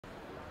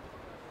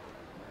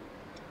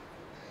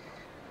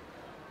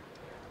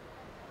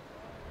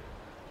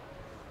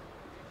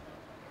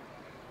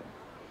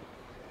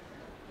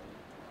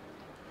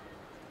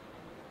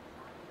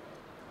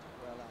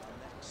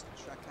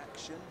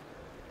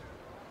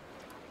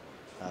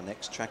Our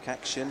next track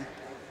action,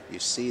 you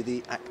see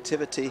the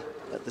activity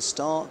at the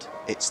start.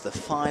 It's the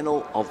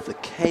final of the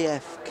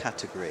KF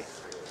category.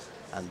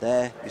 And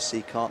there you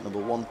see cart number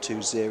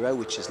 120,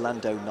 which is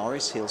Lando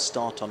Norris. He'll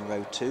start on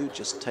row 2,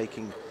 just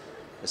taking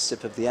a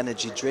sip of the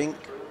energy drink.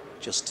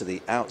 Just to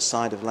the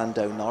outside of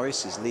Lando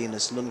Norris is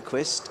Linus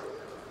Lundqvist.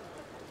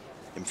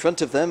 In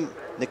front of them,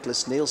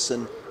 Nicholas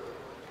Nielsen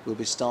will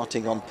be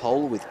starting on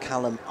pole with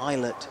Callum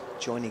Eilert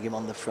joining him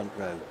on the front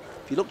row.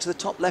 If you look to the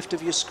top left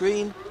of your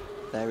screen,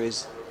 there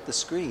is the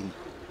screen.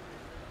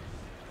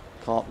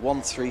 Cart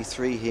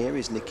 133 here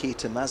is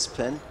Nikita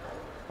Mazepin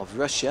of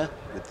Russia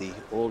with the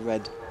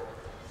all-red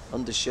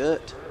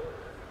undershirt.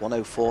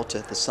 104 to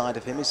the side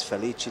of him is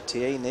Felice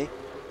Tieni,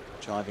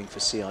 driving for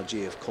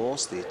CRG, of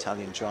course, the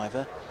Italian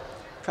driver.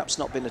 Perhaps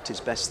not been at his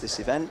best this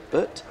event,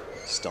 but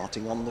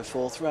starting on the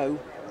 4th row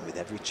and with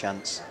every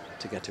chance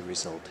to get a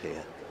result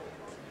here.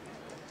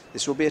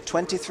 This will be a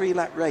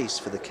 23-lap race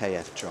for the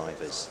KF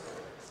drivers.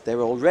 There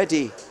are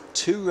already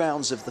 2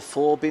 rounds of the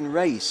 4 been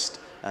raced,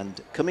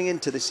 and coming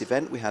into this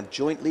event we had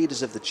joint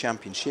leaders of the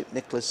championship,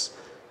 Nicholas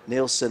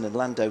Nielsen and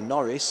Lando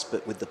Norris,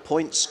 but with the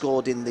points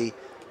scored in the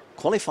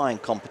qualifying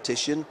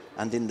competition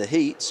and in the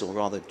heats, or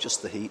rather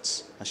just the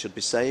heats I should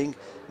be saying,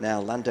 now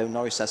Lando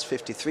Norris has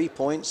 53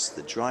 points,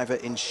 the driver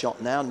in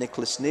shot now,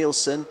 Nicholas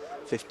Nielsen,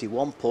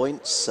 51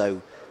 points,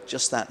 so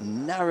just that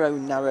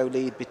narrow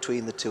lead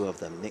between the two of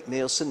them. Nick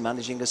Nielsen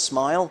managing a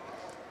smile.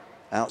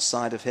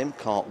 Outside of him,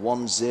 cart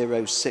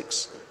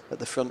 106 at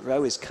the front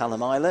row is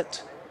Callum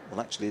Eilert. Well,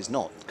 actually is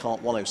not.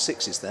 Cart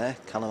 106 is there.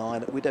 Callum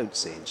Eilert we don't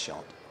see in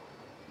shot.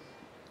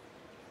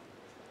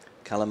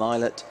 Callum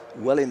Eilert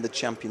well in the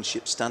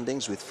championship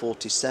standings with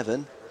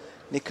 47.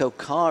 Niko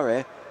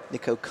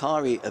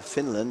Kari of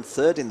Finland,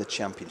 3rd in the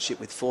championship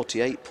with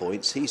 48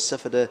 points. He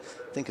suffered I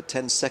think a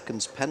 10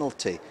 seconds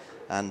penalty,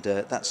 and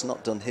that's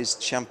not done his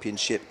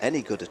championship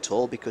any good at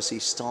all because he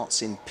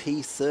starts in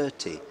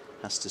P30,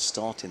 has to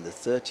start in the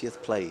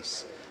 30th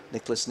place.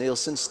 Nicholas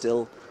Nielsen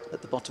still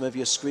at the bottom of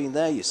your screen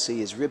there. You see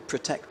his rib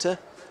protector.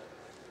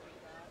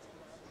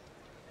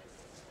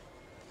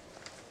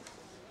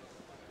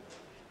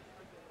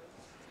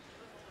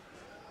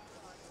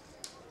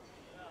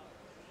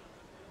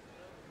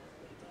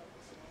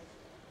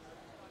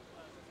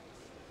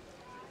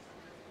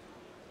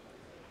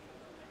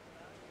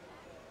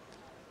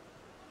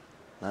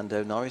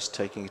 Lando Norris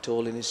taking it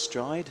all in his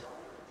stride.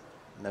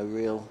 No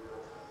real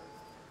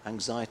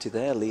anxiety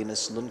there.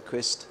 Linus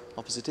Lundqvist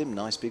opposite him.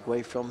 Nice big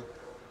wave from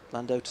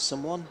Lando to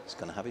someone. He's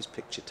going to have his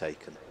picture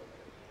taken.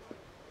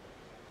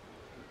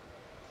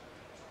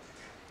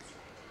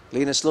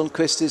 Linus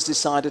Lundqvist has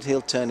decided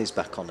he'll turn his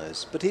back on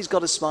us, but he's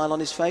got a smile on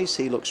his face.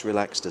 He looks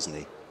relaxed, doesn't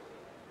he?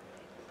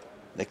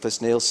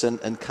 Nicholas Nielsen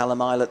and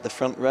Callum Eilert the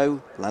front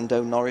row.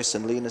 Lando Norris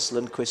and Linus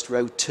Lundqvist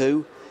row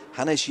 2.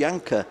 Hannes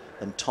Janke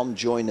and Tom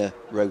Joyner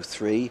row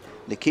 3.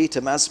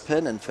 Nikita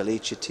Mazepin and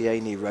Felice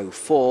Tieni row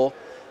 4.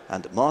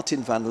 And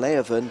Martin van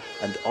Leeuwen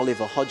and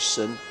Oliver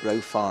Hodgson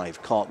row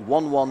 5. Cart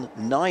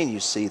 119 you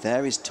see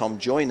there is Tom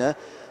Joyner,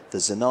 the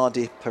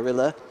Zanardi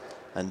Perilla,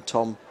 and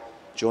Tom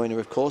Joyner,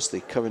 of course,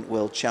 the current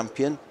world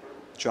champion,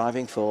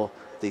 driving for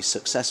the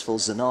successful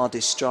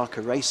Zanardi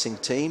Straka racing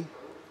team.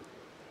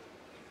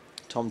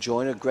 Tom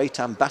Joyner, great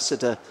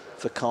ambassador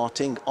for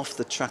karting off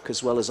the track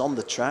as well as on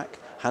the track.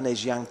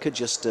 Hannes Janke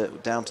just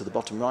down to the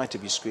bottom right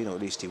of your screen, or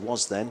at least he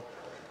was then.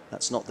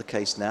 That's not the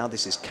case now.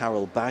 This is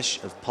Karol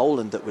Bash of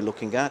Poland that we're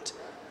looking at.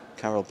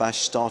 Karol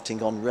Bash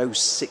starting on row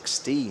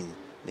 16.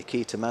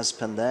 Nikita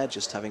Mazepin there,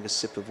 just having a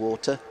sip of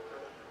water.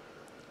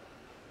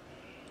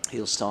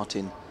 He'll start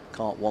in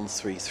cart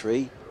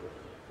 133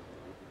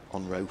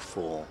 on row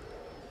 4.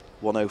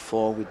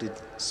 104 we did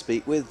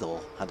speak with,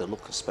 or had a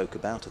look, spoke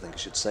about, I think I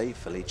should say,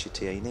 Felice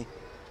Tieni,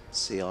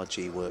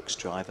 CRG Works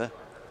driver.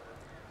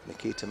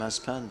 Nikita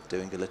Mazepin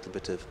doing a little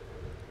bit of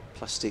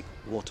plastic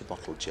water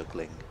bottle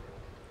juggling.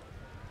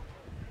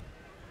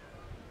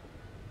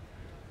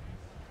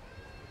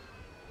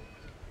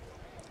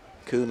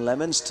 Koen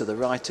Lemons to the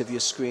right of your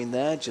screen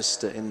there,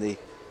 just in the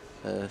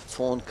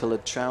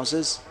fawn-coloured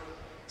trousers.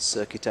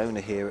 Circuit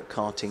owner here at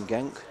Karting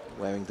Genk,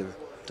 wearing the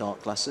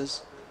dark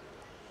glasses.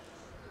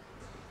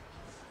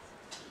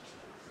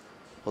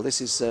 Well,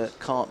 this is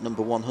cart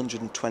number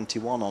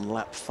 121 on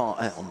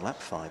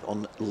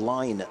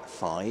line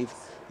 5.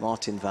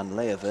 Martin van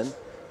Leeuwen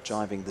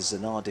driving the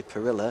Zanardi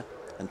Perilla,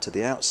 and to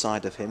the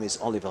outside of him is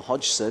Oliver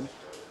Hodgson.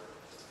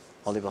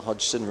 Oliver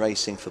Hodgson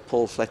racing for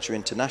Paul Fletcher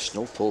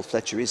International. Paul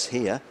Fletcher is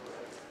here.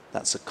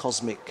 That's a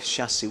Cosmic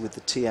chassis with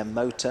the TM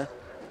motor.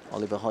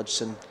 Oliver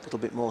Hodgson a little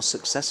bit more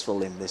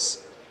successful in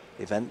this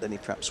event than he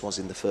perhaps was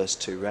in the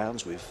first 2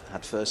 rounds. We've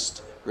had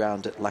first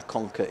round at La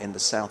Conca in the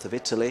south of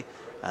Italy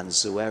and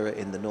Zuera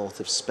in the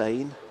north of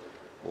Spain,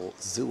 or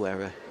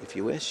Zuera if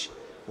you wish.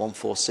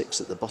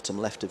 146 at the bottom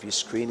left of your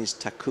screen is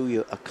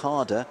Takuya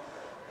Okada,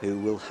 who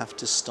will have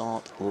to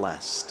start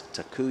last.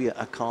 Takuya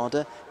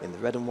Okada in the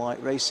red and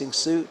white racing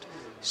suit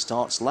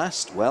starts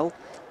last. Well,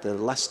 the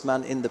last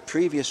man in the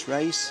previous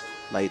race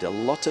made a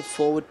lot of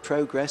forward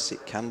progress.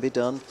 It can be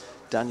done.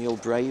 Daniel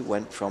Bray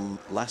went from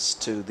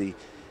last to the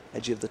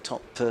edge of the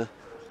top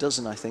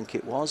dozen, I think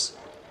it was,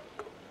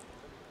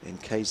 in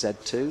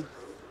KZ2.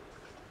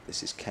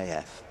 This is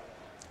KF.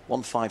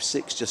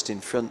 156 just in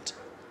front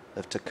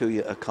of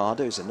Takuya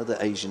Okada is another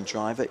Asian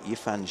driver,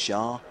 Yifan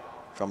Jia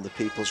from the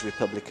People's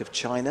Republic of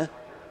China.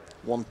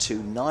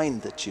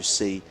 129 that you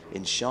see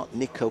in shot,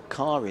 Niko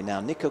Kari.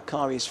 Now, Niko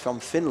Kari is from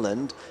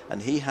Finland,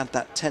 and he had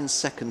that 10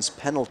 seconds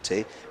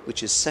penalty, which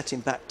has set him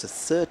back to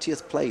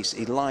 30th place.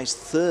 He lies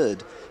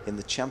third in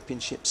the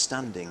championship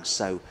standings.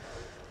 So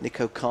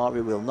Niko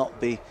Kari will not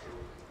be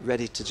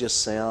ready to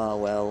just say, oh,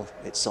 well,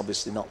 it's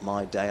obviously not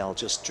my day, I'll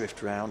just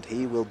drift round.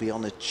 He will be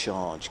on a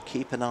charge.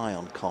 Keep an eye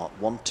on cart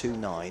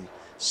 129,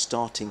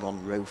 starting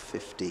on row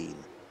 15.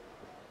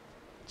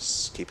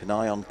 Keep an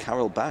eye on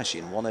Carol Bash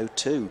in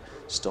 102,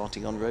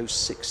 starting on row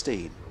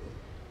 16.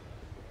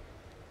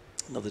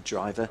 Another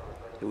driver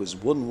who has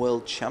won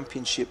World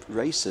Championship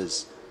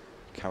races,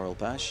 Carol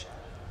Bash,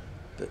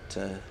 but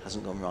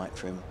hasn't gone right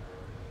for him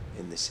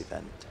in this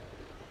event.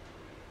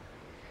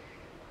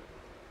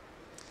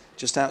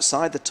 Just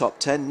outside the top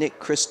 10, Nick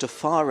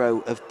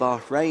Cristofaro of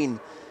Bahrain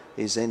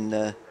is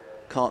in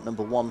cart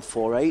number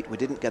 148. We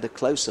didn't get a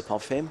close-up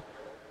of him,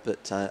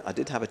 but I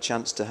did have a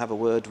chance to have a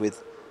word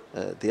with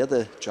the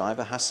other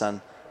driver,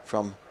 Hassan,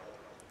 from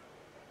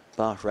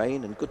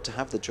Bahrain, and good to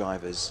have the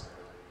drivers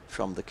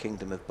from the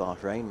Kingdom of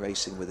Bahrain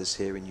racing with us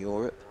here in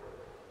Europe.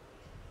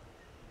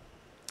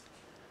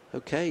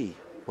 Okay,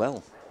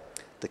 well,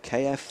 the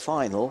KF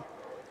final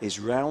is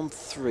round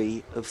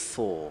 3 of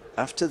 4.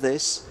 After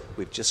this,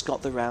 we've just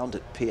got the round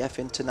at PF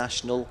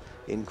International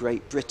in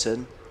Great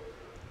Britain,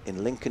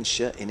 in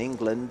Lincolnshire, in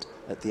England,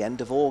 at the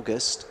end of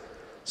August.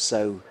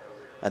 So,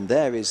 and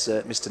there is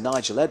Mr.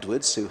 Nigel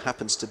Edwards, who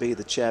happens to be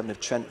the chairman of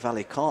Trent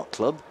Valley Kart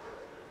Club,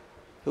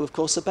 who of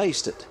course are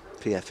based at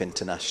PF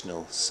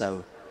International.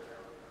 So,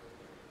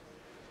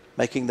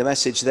 making the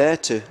message there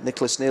to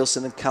Nicholas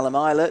Nielsen and Callum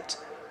Eilert,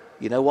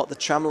 you know what the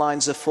tram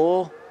lines are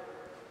for?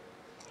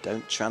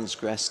 Don't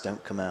transgress,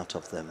 don't come out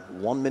of them.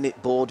 1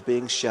 minute board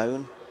being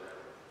shown.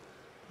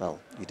 Well,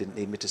 you didn't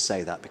need me to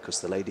say that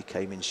because the lady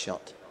came in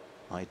shot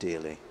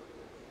ideally.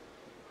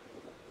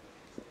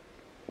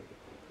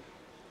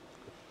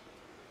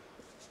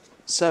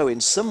 So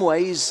in some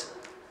ways,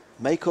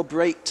 make or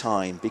break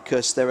time,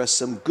 because there are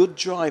some good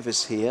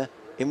drivers here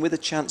in with a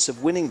chance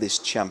of winning this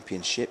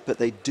championship, but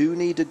they do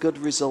need a good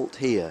result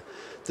here.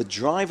 The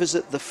drivers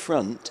at the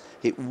front,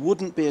 it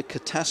wouldn't be a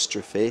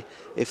catastrophe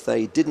if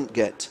they didn't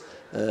get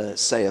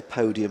say a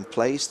podium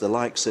place. The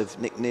likes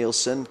of Nick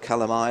Nielsen,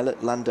 Callum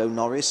Eilert, Lando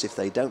Norris, if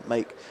they don't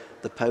make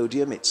the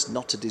podium, it's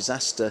not a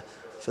disaster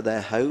for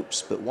their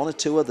hopes. But one or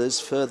two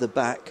others further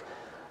back,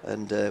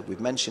 and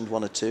we've mentioned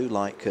one or two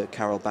like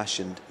Carol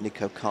Bash and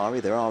Niko Kari.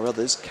 There are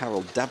others.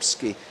 Karol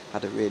Dabski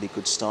had a really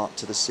good start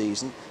to the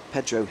season.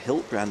 Pedro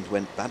Hiltbrand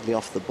went badly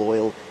off the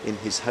boil in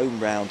his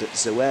home round at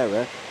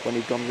Zoera when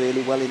he'd gone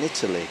really well in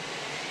Italy.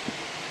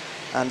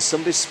 And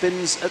somebody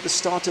spins at the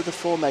start of the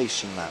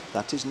formation lap.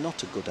 That is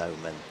not a good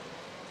omen.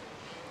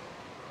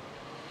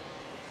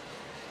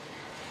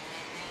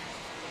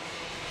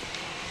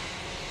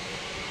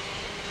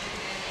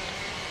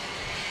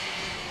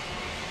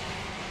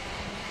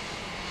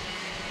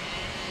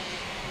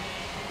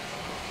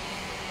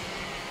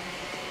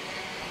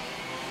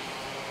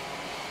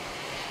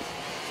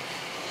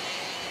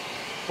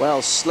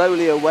 Well,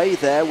 slowly away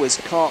there was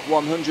cart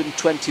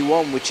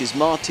 121, which is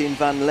Martin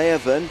van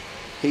Leeuwen.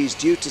 He's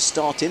due to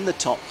start in the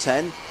top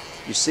 10.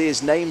 You see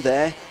his name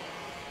there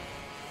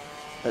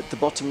at the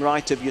bottom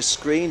right of your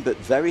screen, but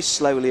very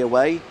slowly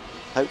away.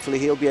 Hopefully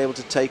he'll be able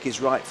to take his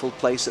rightful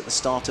place at the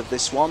start of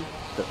this one.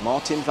 But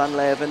Martin van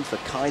Leeuwen for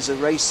Kaiser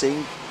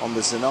Racing on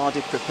the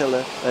Zanardi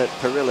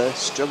Perilla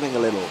struggling a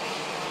little.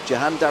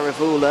 Jahan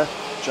Daravula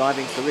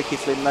driving for Ricky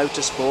Flynn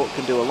Motorsport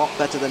can do a lot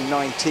better than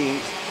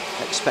 19th.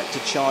 Expect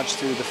a charge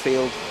through the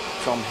field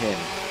from him.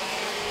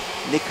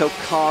 Niko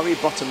Kari,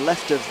 bottom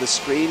left of the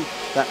screen,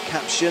 that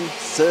caption,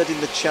 third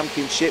in the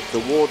championship. The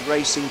Ward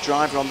Racing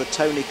driver on the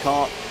Tony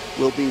kart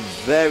will be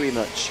very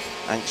much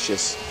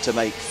anxious to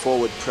make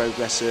forward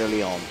progress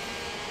early on.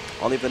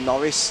 Oliver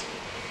Norris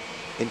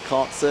in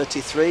kart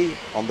 33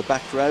 on the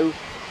back row,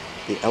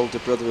 the elder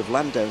brother of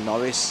Lando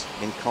Norris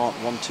in kart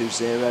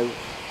 120,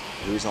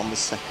 who is on the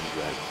second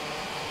row.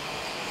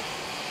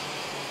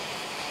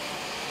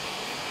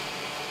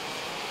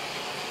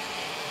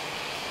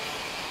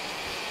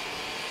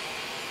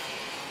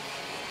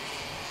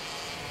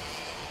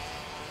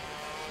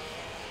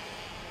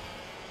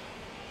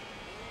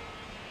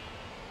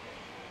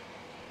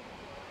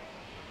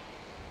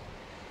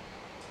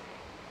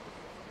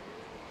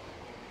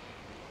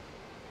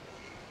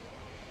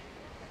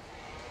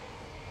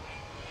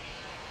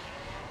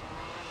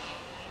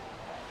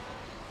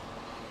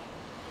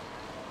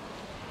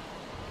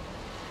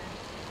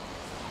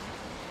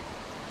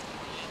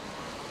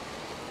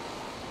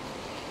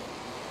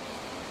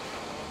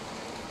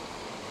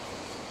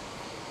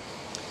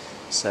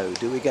 So,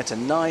 do we get a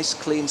nice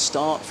clean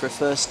start for a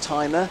first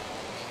timer?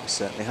 We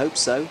certainly hope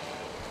so.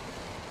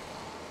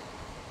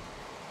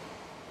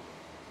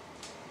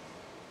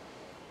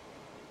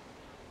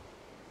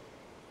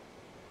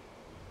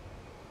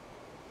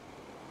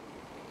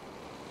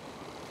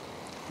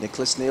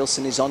 Nicholas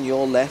Nielsen is on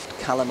your left,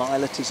 Callum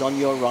Eilert is on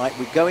your right.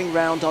 We're going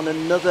round on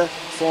another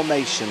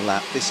formation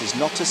lap. This is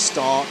not a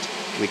start,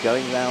 we're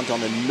going round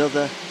on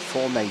another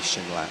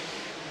formation lap.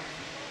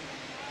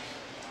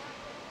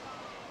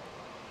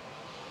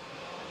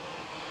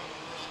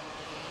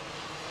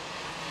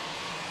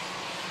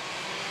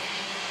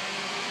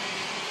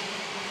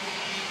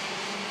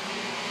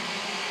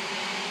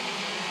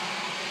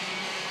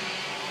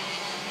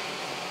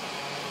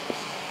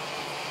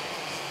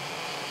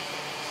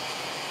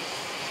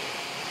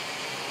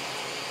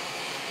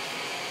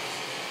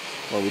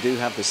 Well, we do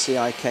have the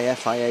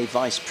CIK-FIA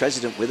Vice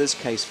President with us,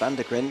 Kees van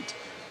der Grint.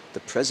 The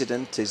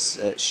President is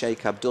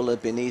Sheikh Abdullah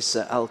bin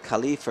Isa Al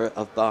Khalifa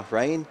of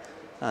Bahrain.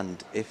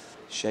 And if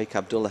Sheikh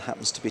Abdullah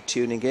happens to be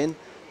tuning in,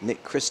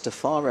 Nick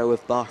Cristofaro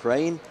of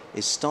Bahrain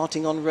is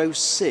starting on row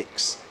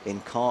 6 in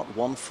kart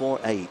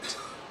 148.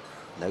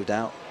 No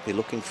doubt be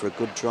looking for a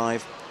good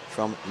drive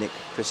from Nick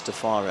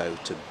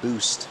Cristofaro to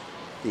boost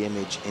the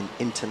image in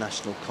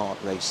international kart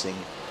racing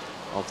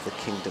of the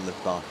Kingdom of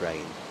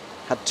Bahrain.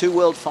 Had 2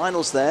 world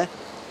finals there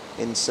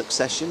in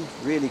succession,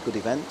 really good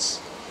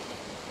events.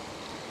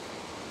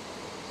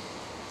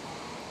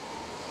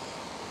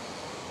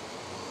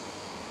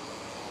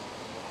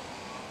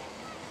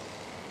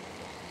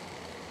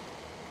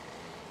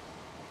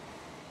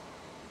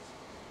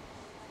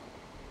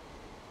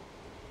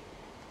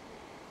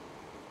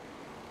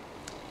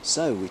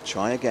 So we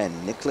try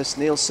again. Nicholas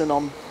Nielsen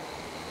on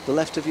the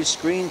left of your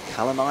screen,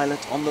 Callum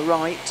Eilert on the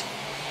right.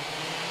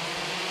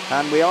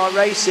 And we are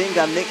racing,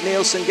 and Nick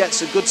Nielsen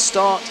gets a good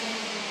start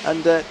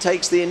and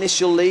takes the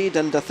initial lead.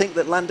 And I think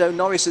that Lando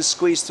Norris has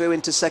squeezed through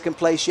into second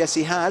place. Yes,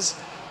 he has.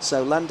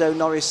 So Lando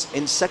Norris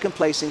in second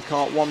place in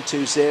kart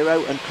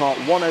 120 and kart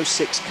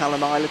 106,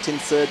 Callum Eilert in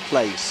third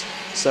place.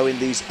 So in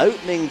these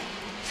opening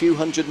few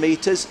hundred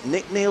metres,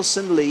 Nick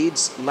Nielsen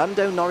leads.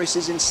 Lando Norris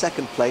is in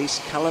second place.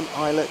 Callum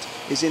Eilert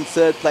is in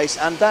third place.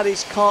 And that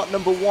is kart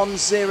number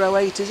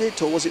 108, is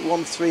it? Or was it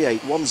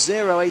 138?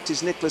 108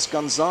 is Nicholas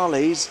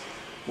Gonzalez.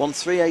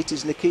 138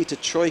 is Nikita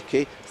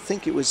Troicki. I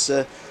think it was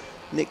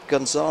Nick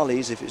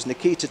Gonzalez. If it was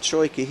Nikita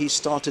Troicki, he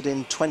started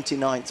in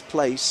 29th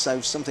place,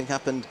 so something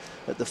happened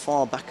at the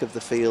far back of the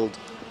field,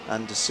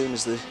 and as soon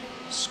as the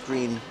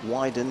screen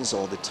widens,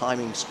 or the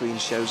timing screen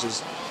shows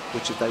us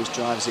which of those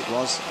drivers it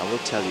was, I will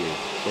tell you.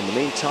 In the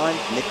meantime,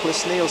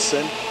 Nicholas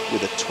Nielsen,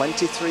 with a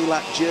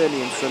 23-lap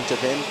journey in front of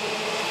him,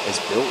 has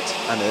built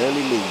an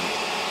early lead.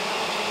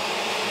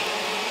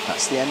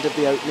 That's the end of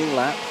the opening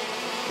lap.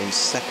 In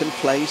second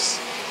place,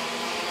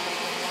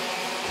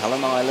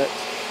 Callum Eilert,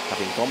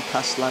 having gone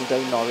past Lando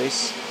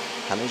Norris.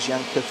 Hannes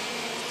Janker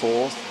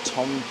fourth,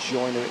 Tom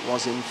Joyner it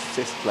was in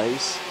fifth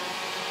place.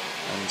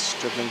 And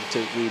struggling to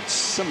read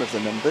some of the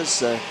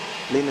numbers,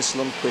 Linus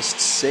Lundqvist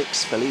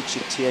sixth, Felicia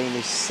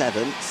Tieni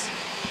seventh.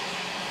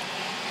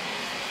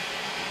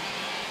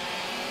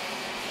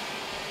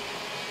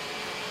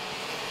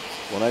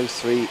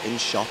 .103 in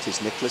shot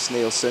is Nicholas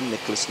Nielsen.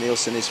 Nicholas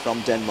Nielsen is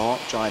from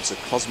Denmark, drives a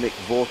Cosmic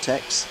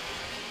Vortex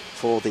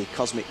for the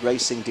Cosmic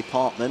Racing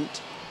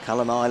department.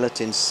 Callum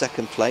Eilert in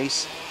second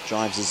place,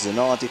 drives a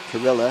Zanardi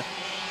Perilla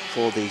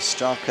for the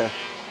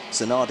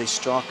Zanardi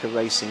Straka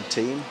Racing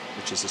team,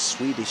 which is a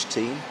Swedish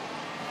team.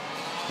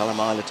 Callum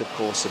Eilert, of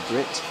course, a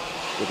Brit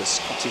with a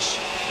Scottish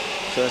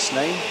first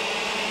name.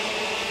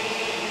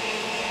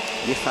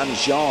 Yifan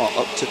Jar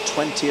up to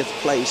 20th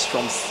place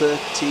from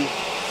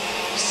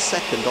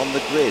 32nd on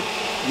the grid.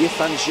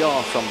 Yifan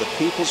Jar from the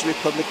People's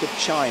Republic of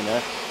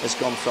China has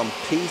gone from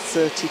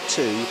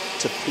P32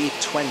 to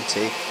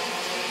P20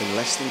 in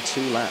less than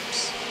 2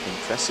 laps.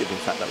 Impressive. In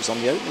fact, that was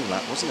on the opening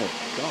lap, wasn't it?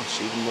 Gosh,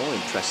 even more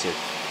impressive.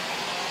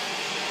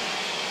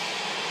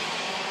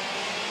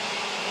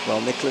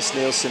 Well, Nicholas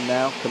Nielsen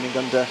now coming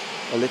under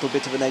a little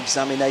bit of an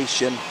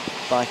examination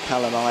by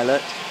Callum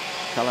Eilert.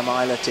 Callum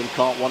Eilert in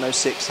kart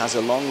 106 has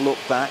a long look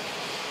back.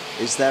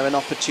 Is there an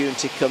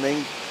opportunity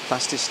coming?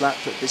 Fastest lap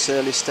at this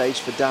early stage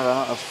for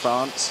Dara of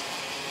France.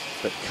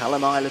 But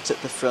Callum Eilert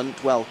at the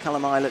front. Well,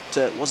 Callum Eilert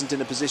wasn't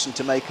in a position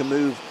to make a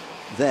move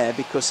there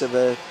because of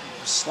a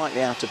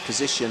slightly out of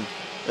position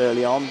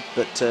early on,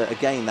 but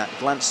again, that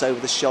glance over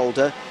the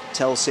shoulder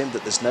tells him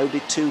that there's nobody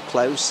too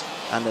close,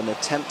 and an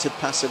attempted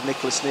pass of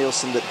Nicholas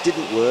Nielsen that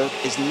didn't work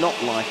is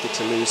not likely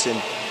to lose him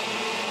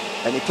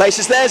any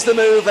places. There's the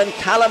move, and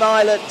Callum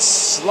Eilert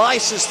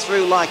slices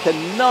through like a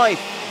knife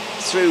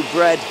through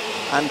bread,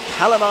 and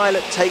Callum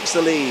Eilert takes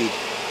the lead.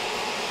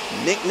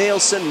 Nick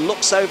Nielsen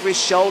looks over his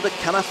shoulder.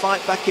 Can I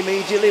fight back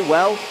immediately?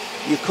 Well,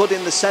 you could,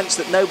 in the sense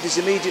that nobody's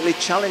immediately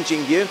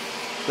challenging you.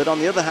 But on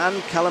the other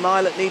hand, Callum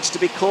Eilert needs to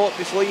be caught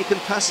before you can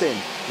pass him.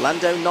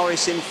 Lando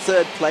Norris in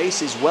third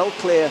place is well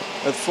clear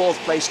of fourth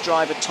place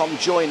driver Tom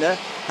Joyner.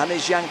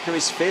 Hannes Janker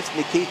is fifth,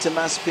 Nikita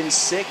Mazepin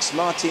sixth,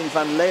 Martin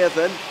van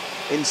Leeuwen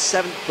in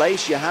seventh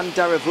place. Johan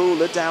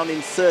Daravula down in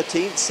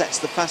 13th, sets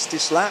the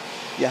fastest lap.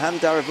 Johan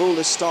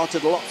Daravula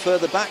started a lot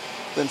further back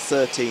than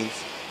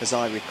 13th, as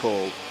I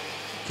recall.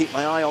 Keep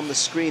my eye on the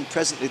screen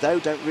presently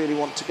though, don't really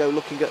want to go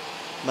looking at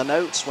my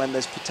notes when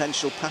there's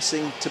potential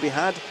passing to be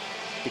had.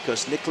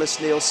 because Nicholas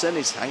Nielsen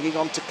is hanging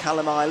on to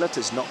Callum Eilert,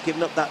 has not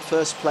given up that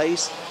first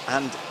place,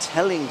 and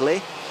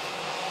tellingly,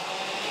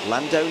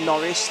 Lando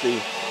Norris,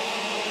 the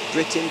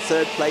Brit in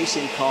third place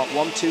in kart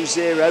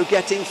 120,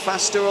 getting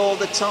faster all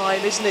the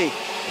time, isn't he?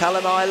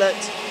 Callum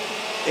Eilert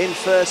in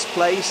first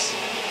place,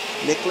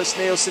 Nicholas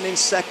Nielsen in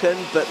second,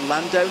 but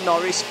Lando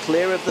Norris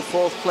clear of the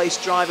fourth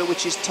place driver,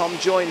 which is Tom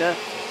Joyner,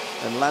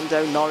 and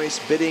Lando Norris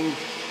bidding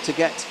to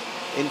get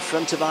in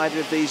front of either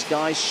of these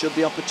guys should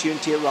the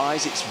opportunity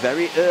arise. It's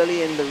very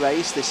early in the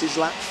race. This is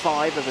lap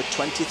 5 of a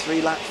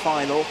 23-lap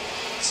final,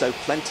 so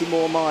plenty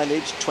more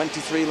mileage.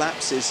 23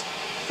 laps is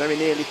very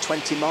nearly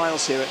 20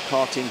 miles here at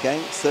Karting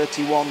Genk,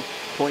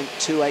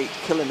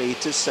 31.28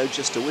 kilometres, so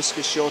just a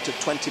whisker short of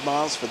 20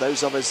 miles for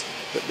those of us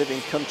that live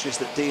in countries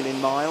that deal in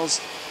miles.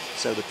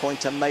 So the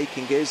point I'm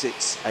making is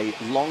it's a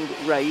long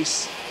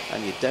race,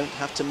 and you don't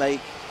have to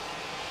make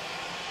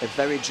a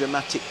very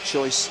dramatic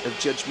choice of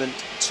judgment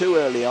too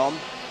early on,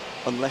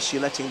 unless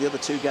you're letting the other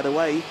two get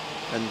away.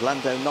 And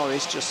Lando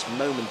Norris just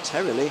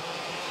momentarily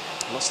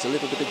lost a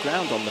little bit of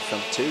ground on the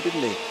front two,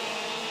 didn't he?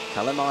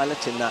 Callum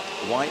Eilert in that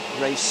white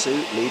race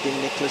suit leading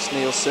Nicholas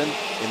Nielsen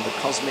in the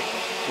cosmic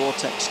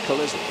vortex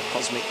colours, or the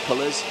cosmic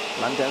colours.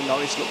 Lando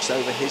Norris looks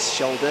over his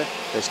shoulder.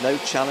 There's no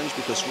challenge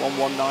because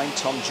 119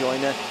 Tom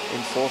Joyner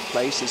in fourth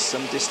place is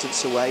some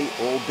distance away,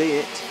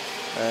 albeit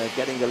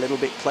getting a little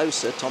bit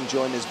closer. Tom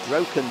Joyner's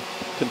broken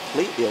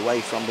completely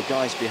away from the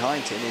guys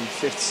behind him in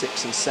 5th,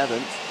 6th and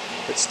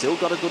 7th, but still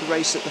got a good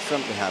race at the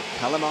front. We have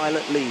Callum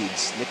Eilert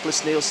leads,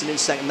 Nicholas Nielsen in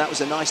second. That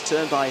was a nice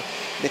turn by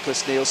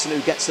Nicholas Nielsen,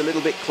 who gets a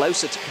little bit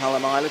closer to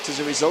Callum Eilert as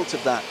a result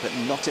of that, but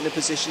not in a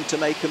position to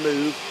make a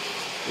move.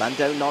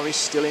 Lando Norris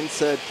still in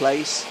third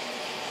place.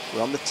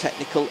 We're on the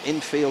technical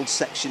infield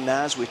section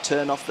now as we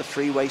turn off the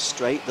freeway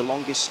straight, the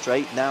longest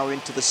straight. Now we're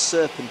into the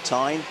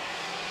Serpentine,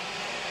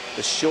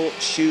 the short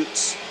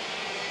chutes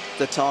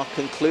that are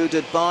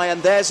concluded by,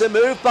 and there's a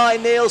move by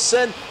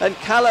Nielsen, and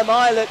Callum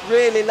Eilert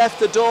really left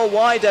the door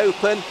wide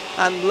open,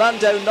 and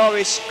Lando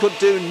Norris could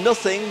do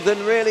nothing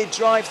than really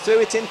drive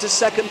through it into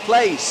second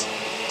place.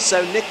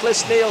 So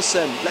Nicholas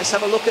Nielsen, let's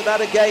have a look at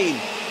that again.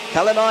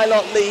 Callum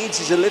Eilert leads.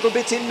 He's a little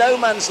bit in no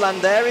man's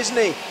land there, isn't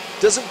he?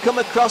 Doesn't come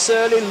across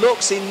early,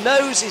 looks, he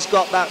knows he's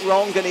got that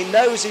wrong, and he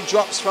knows he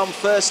drops from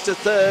first to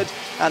third,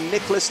 and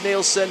Nicholas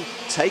Nielsen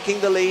taking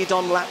the lead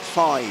on lap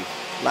 5.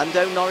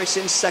 Lando Norris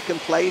in second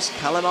place,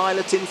 Callum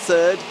Eilert in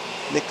third.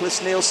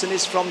 Nicholas Nielsen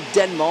is from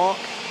Denmark.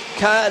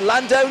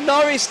 Lando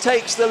Norris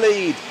takes the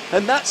lead,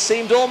 and that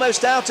seemed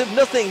almost out of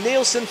nothing.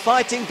 Nielsen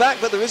fighting back,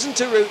 but there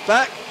isn't a route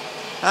back.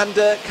 And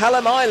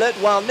Callum Eilert,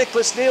 while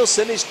Nicholas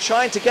Nielsen is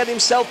trying to get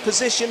himself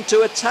positioned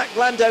to attack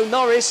Lando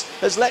Norris,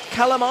 has let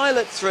Callum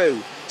Eilert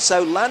through.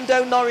 So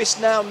Lando Norris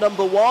now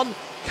number 1,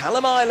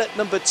 Callum Eilert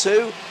number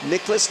 2,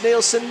 Nicholas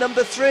Nielsen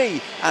number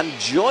 3. And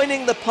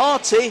joining the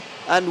party,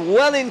 and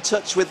well in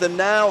touch with them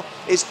now,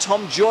 is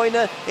Tom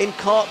Joyner in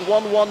kart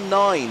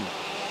 119.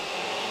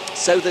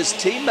 So there's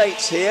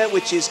teammates here,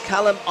 which is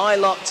Callum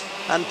Eilert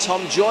and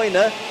Tom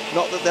Joyner.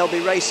 Not that they'll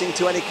be racing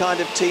to any kind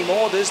of team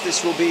orders.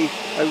 This will be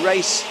a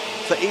race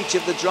for each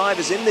of the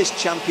drivers in this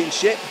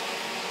championship.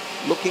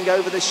 Looking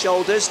over the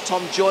shoulders,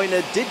 Tom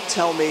Joyner did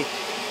tell me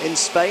in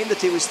Spain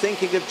that he was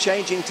thinking of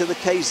changing to the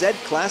KZ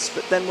class,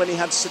 but then when he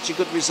had such a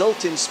good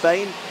result in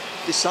Spain,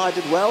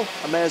 decided, well,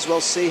 I may as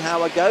well see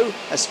how I go,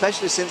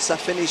 especially since I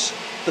finished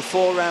the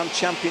 4-round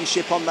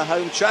championship on the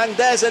home track.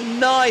 There's a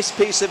nice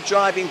piece of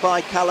driving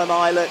by Callum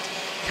Eilert.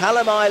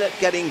 Callum Eilert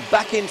getting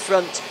back in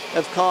front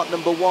of kart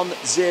number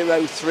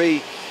 103,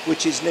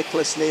 which is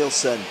Nicholas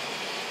Nielsen.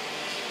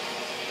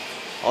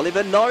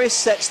 Oliver Norris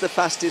sets the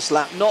fastest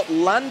lap, not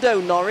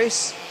Lando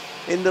Norris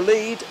in the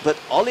lead, but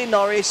Ollie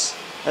Norris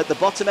at the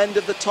bottom end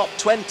of the top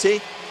 20.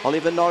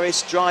 Oliver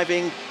Norris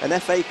driving an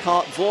FA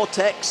Kart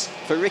Vortex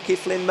for Ricky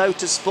Flynn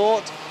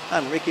Motorsport,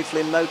 and Ricky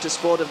Flynn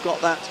Motorsport have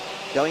got that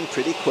going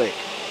pretty quick.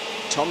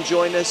 Tom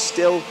Joyner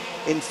still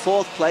in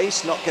 4th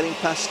place, not getting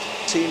past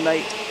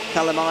teammate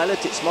Callum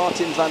Eilert. It's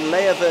Martin van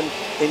Leeuwen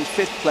in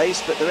 5th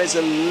place, but there is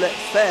a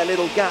fair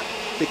little gap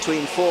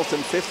between 4th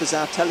and 5th, as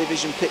our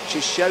television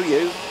pictures show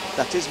you.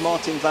 That is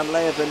Martin van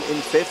Leeuwen in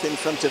 5th in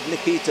front of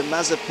Nikita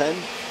Mazepin.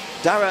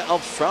 Dara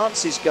of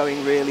France is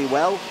going really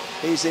well.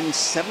 He's in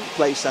 7th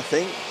place, I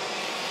think.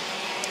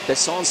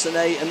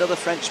 Besson-Senet, another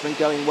Frenchman,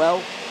 going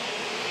well.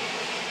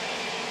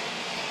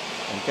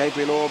 And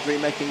Gabriel Aubry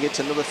making it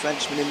another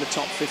Frenchman in the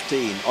top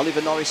 15.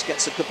 Oliver Norris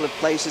gets a couple of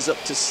places up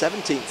to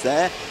 17th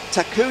there.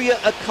 Takuya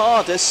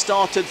Okada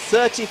started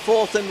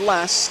 34th and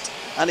last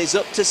and is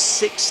up to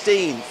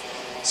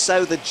 16th.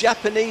 So the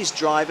Japanese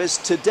drivers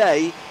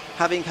today,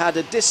 having had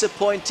a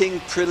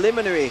disappointing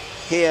preliminary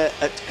here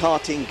at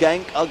Karting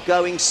Genk, are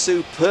going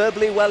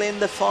superbly well in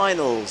the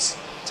finals.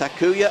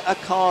 Takuya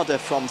Okada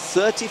from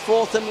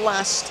 34th and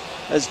last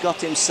has got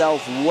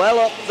himself well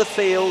up the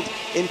field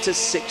into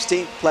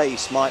 16th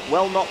place. Might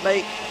well not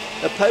make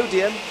a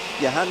podium.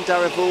 Johan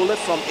Daravula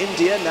from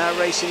India, now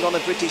racing on a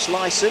British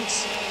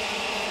licence.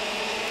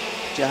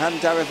 Johan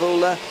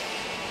Daravula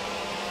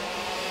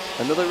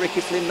Another Ricky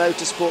Flynn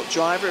Motorsport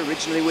driver,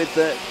 originally with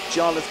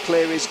Jarlath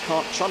Cleary's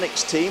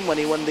Kartronics team when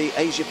he won the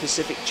Asia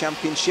Pacific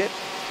Championship.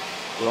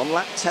 We're on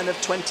lap 10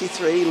 of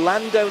 23.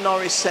 Lando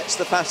Norris sets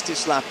the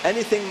fastest lap.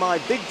 Anything my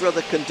big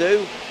brother can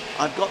do,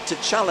 I've got to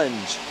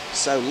challenge.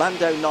 So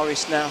Lando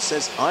Norris now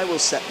says, I will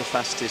set the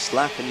fastest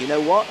lap. And you know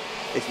what?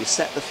 If you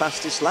set the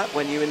fastest lap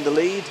when you're in the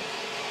lead,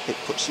 it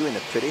puts you in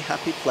a pretty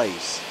happy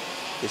place.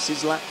 This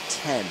is lap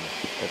 10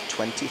 of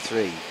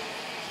 23.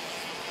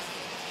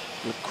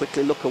 We'll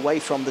quickly look away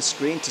from the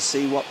screen to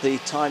see what the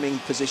timing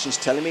position's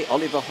telling me.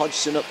 Oliver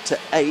Hodgson up to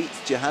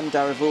 8th, Johan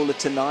Daravula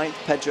to 9th,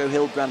 Pedro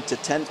Hilbrand to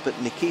 10th,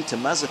 but Nikita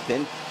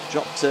Mazepin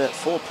dropped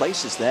 4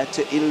 places there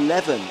to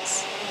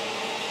 11th.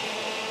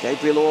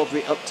 Gabriel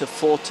Aubrey up to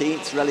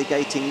 14th,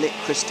 relegating Nick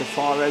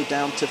Cristofaro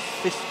down to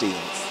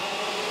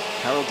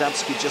 15th. Karol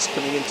Dabski just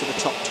coming into the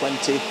top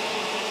 20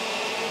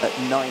 at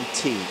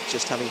 19th,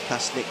 just having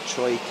passed Nikita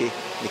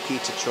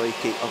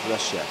Troicki of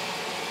Russia.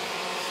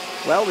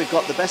 Well, we've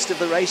got the best of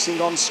the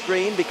racing on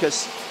screen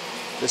because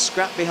the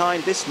scrap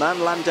behind this man,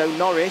 Lando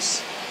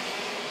Norris,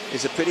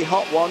 is a pretty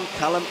hot one.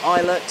 Callum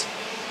Eilert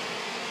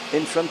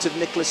in front of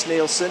Nicholas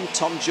Nielsen,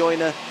 Tom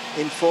Joyner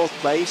in 4th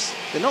place.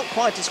 They're not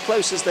quite as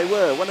close as they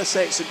were. When I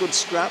say it's a good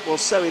scrap, well,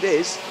 so it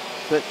is.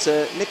 But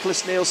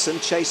Nicholas Nielsen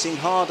chasing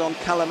hard on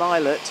Callum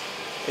Eilert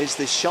is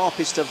the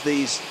sharpest of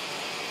these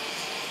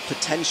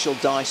potential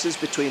dices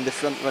between the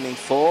front running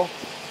 4.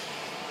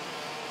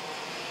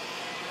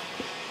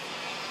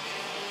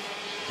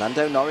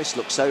 Lando Norris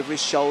looks over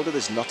his shoulder.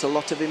 There's not a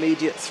lot of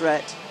immediate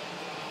threat.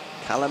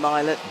 Callum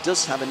Eilert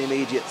does have an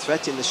immediate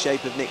threat in the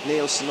shape of Nick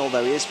Nielsen,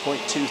 although he is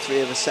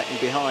 0.23 of a second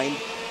behind.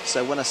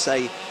 So when I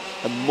say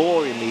a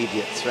more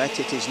immediate threat,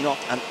 it is not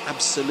an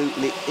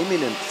absolutely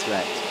imminent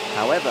threat.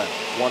 However,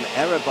 one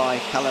error by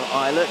Callum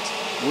Eilert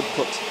would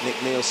put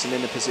Nick Nielsen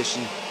in a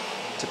position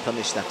to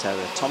punish that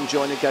error. Tom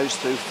Joyner goes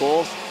through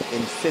 4th.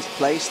 In 5th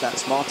place,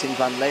 that's Martin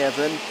van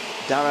Leeuwen.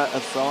 Dara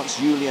of France,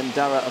 Julian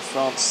Dara of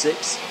France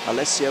 6th,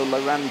 Alessio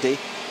Lorandi.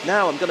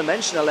 Now I'm going to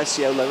mention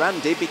Alessio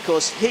Lorandi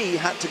because he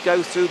had to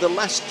go through the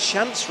last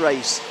chance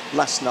race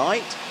last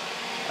night,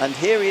 and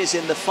here he is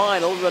in the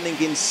final running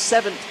in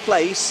 7th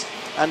place,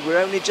 and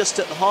we're only just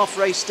at the half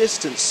race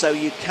distance, so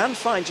you can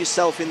find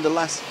yourself in the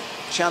last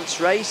chance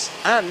race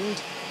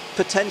and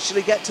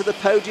potentially get to the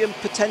podium,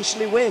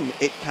 potentially win.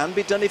 It can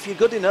be done if you're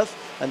good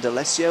enough, and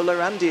Alessio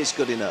Lorandi is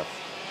good enough.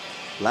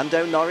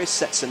 Lando Norris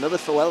sets another,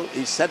 well,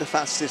 he set the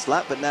fastest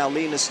lap, but now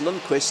Linus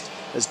Lundqvist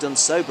has done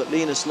so, but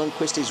Linus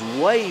Lundqvist is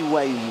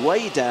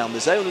way down.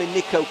 There's only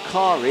Nico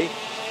Kari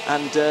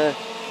and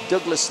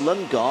Douglas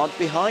Lundgaard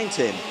behind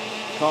him.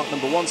 Kart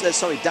number 1,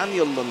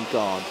 Daniel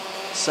Lundgaard.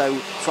 So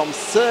from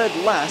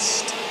 3rd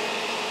last,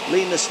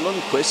 Linus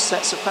Lundqvist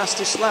sets the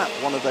fastest lap.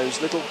 One of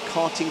those little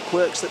karting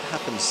quirks that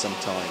happens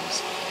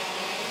sometimes.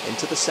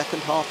 Into the second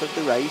half of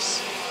the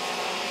race.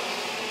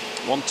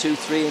 1, 2,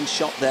 3 in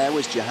shot there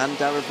was Johan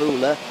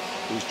Daravula,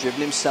 who's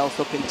driven himself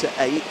up into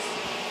 8th.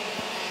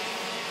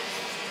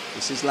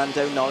 This is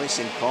Lando Norris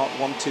in kart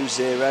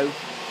 120.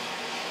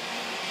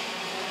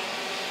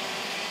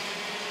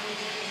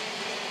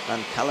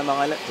 And Callum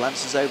Eilert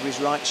glances over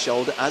his right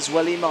shoulder, as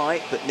well he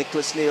might, but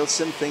Nicholas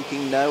Nielsen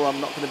thinking, no, I'm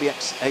not going to be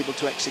able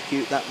to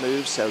execute that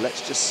move, so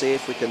let's just see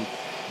if we can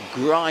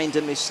grind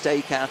a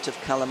mistake out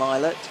of Callum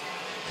Eilert.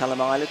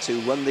 Callum Eilert, who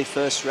won the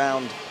first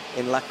round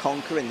in La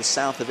Conca in the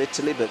south of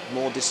Italy, but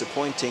more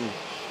disappointing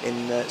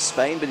in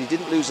Spain, but he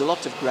didn't lose a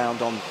lot of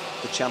ground on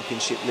the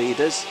championship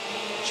leaders.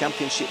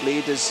 Championship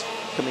leaders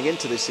coming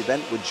into this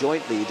event were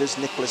joint leaders,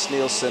 Nicholas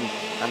Nielsen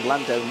and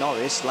Lando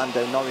Norris.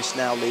 Lando Norris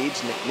now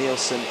leads, Nick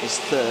Nielsen is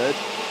 3rd.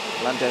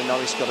 Lando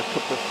Norris got a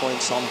couple of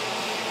points on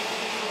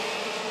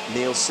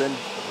Nielsen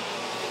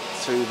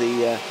through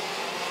the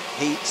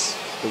heats.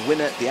 The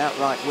winner, the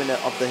outright winner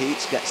of the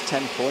heats, gets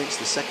 10 points.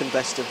 The second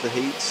best of the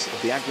heats,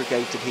 of the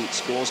aggregated heat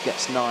scores,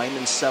 gets 9,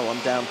 and so on,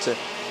 down to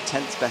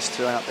 10th best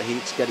throughout the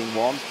heats, getting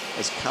 1,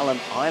 as Callum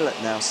Eilert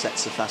now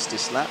sets the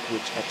fastest lap,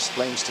 which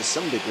explains to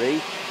some degree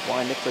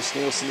why Nicholas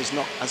Nielsen is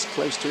not as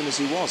close to him as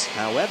he was.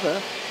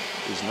 However,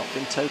 he's not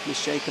been totally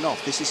shaken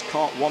off. This is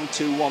kart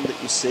 121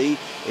 that you see,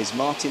 is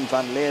Martin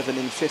van Leeuwen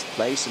in 5th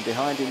place, and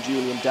behind him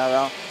Julian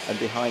Dara, and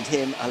behind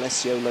him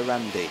Alessio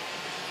Lorandi.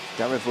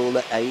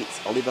 Daravula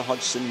 8th, Oliver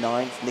Hodgson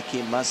 9th,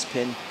 Nicky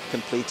Mazepin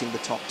completing the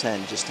top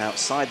 10. Just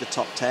outside the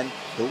top 10,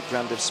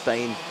 Hilbrand of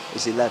Spain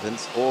is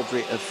 11th,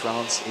 Aubrey of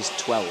France is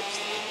 12th.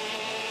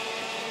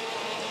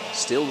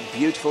 Still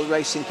beautiful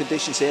racing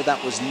conditions here.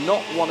 That was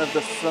not one of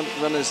the front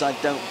runners, I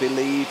don't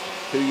believe,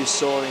 who you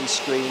saw in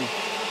screen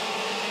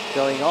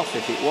going off.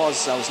 If it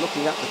was, I was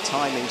looking at the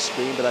timing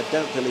screen, but I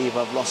don't believe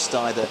I've lost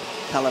either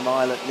Callum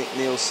Eilert, Nick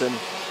Nielsen,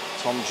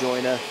 Tom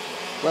Joyner.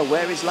 Well,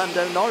 where is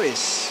Lando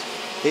Norris?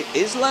 It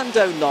is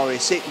Lando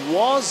Norris. It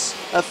was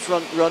a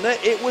front runner.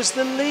 It was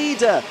the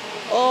leader.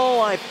 Oh,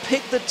 I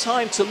picked the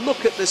time to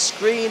look at the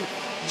screen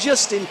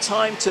just in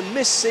time to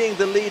miss seeing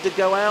the leader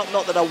go out.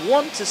 Not that I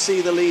want to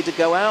see the leader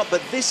go out,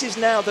 but this is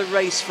now the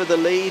race for the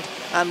lead,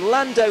 and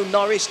Lando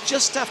Norris,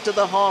 just after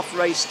the half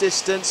race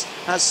distance,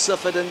 has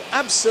suffered an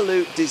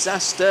absolute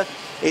disaster.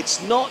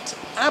 It's not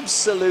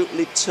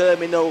absolutely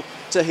terminal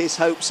to his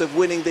hopes of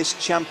winning this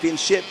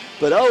championship,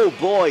 but oh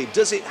boy,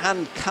 does it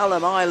hand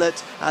Callum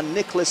Ilott and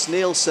Nicholas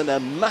Nielsen a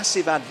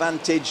massive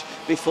advantage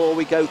before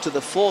we go to the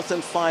fourth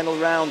and final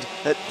round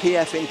at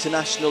PF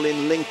International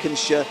in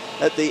Lincolnshire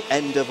at the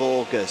end of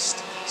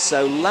August.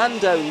 So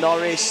Lando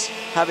Norris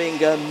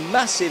having a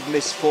massive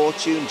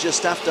misfortune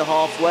just after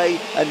halfway,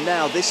 and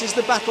now this is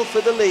the battle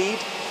for the lead.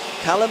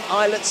 Callum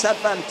Ilott's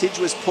advantage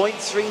was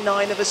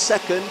 0.39 of a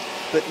second,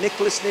 but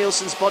Nicholas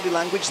Nielsen's body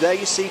language, there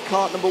you see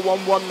cart number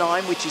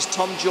 119, which is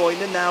Tom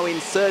Joyner, now in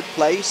third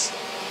place.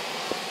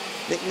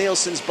 Nick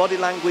Nielsen's body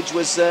language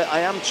was, I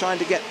am trying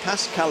to get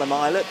past Callum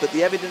Ilott, but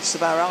the evidence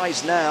of our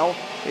eyes now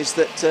is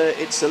that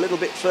it's a little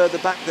bit further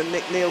back than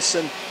Nick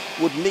Nielsen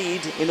would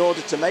need in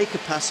order to make a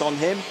pass on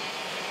him.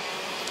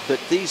 But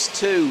these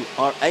two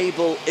are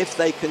able, if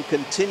they can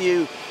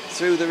continue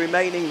through the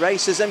remaining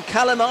races, and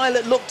Callum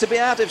Ilott looked to be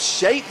out of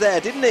shape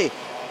there, didn't he?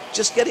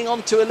 Just getting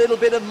onto a little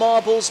bit of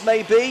marbles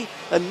maybe,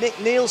 and Nick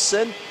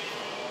Nielsen.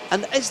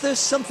 And is there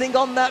something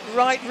on that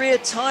right rear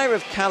tyre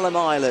of Callum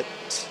Ilott?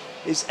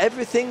 Is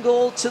everything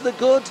all to the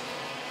good?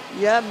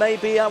 Yeah,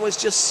 maybe I was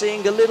just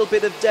seeing a little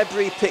bit of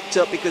debris picked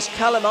up, because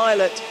Callum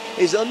Ilott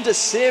is under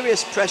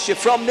serious pressure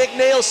from Nick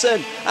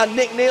Nielsen, and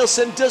Nick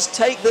Nielsen does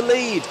take the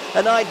lead,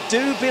 and I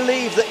do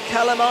believe that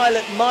Callum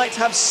Ilott might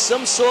have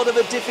some sort of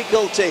a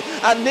difficulty,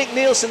 and Nick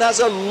Nielsen has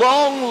a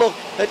long look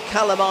at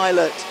Callum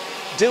Ilott.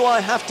 Do I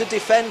have to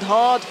defend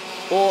hard,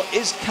 or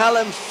is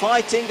Callum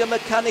fighting a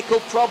mechanical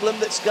problem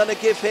that's going to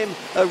give him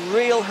a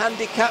real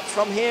handicap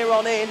from here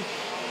on in?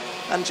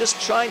 I'm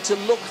just trying to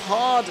look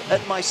hard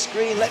at my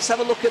screen. Let's have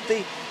a look at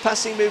the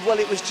passing move. Well,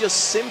 it was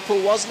just simple,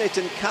 wasn't it?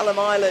 And Callum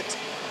Ilott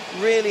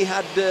really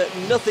had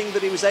nothing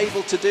that he was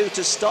able to do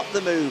to stop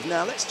the move.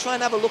 Now, let's try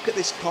and have a look at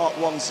this kart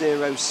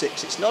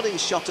 106. It's not in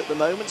shot at the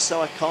moment,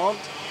 so I can't.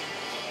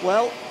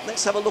 Well,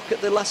 let's have a look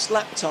at the last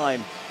lap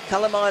time.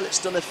 Callum Ilott's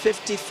done a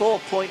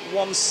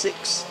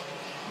 54.16.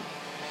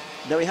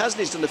 No, he hasn't.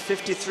 He's done a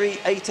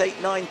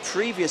 53.889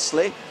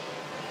 previously.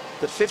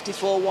 But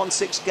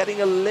 54.16,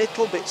 getting a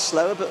little bit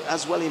slower, but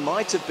as well he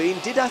might have been.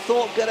 Did, I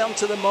thought, get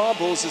onto the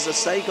marbles, as I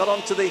say, got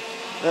onto the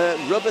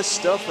rubber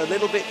stuff, a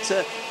little bit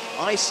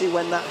icy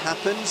when that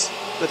happens.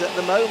 But at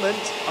the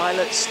moment,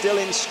 Ilott's still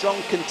in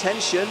strong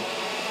contention.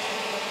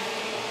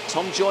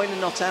 Tom Joyner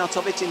not out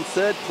of it in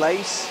third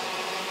place.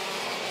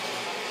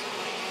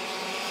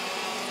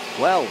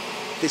 Well,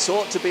 this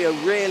ought to be a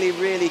really,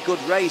 really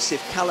good race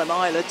if Callum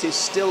Ilott is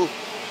still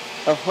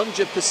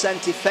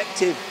 100%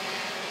 effective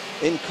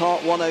in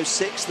kart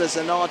 106. There's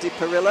an Ardi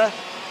Perilla.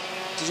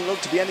 Doesn't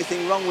look to be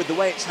anything wrong with the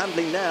way it's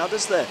handling now,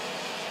 does there?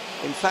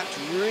 In fact,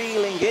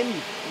 reeling in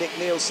Nick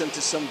Nielsen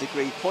to some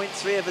degree.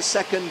 0.3 of a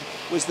second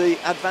was the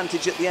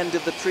advantage at the end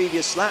of the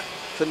previous lap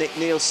for Nick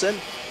Nielsen.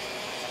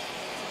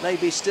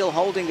 Maybe still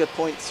holding a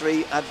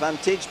 0.3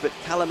 advantage, but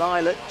Callum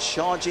Ilott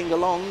charging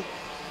along,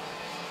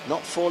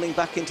 not falling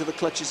back into the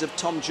clutches of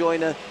Tom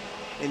Joyner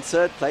in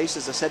third place.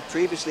 As I said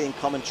previously in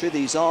commentary,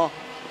 these are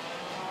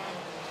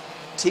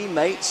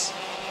teammates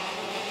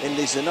in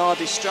the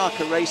Zanardi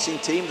Straka racing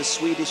team, the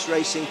Swedish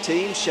racing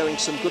team, showing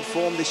some good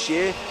form this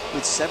year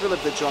with several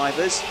of the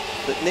drivers.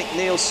 But Nick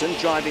Nielsen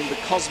driving the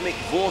Cosmic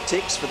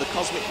Vortex for the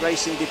Cosmic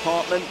Racing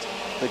Department,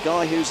 the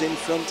guy who's in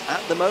front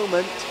at the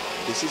moment.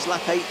 This is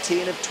lap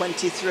 18 of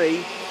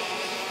 23.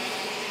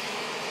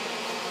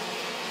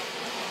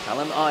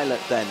 Callum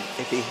Ilott then,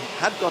 if he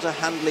had got a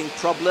handling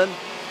problem,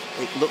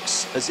 it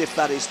looks as if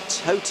that is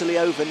totally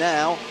over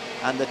now,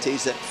 and that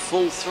he's at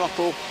full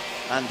throttle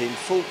and in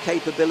full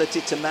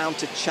capability to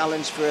mount a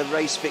challenge for a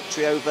race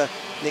victory over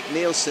Nick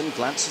Nielsen.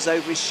 Glances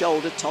over his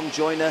shoulder, Tom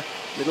Joyner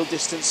little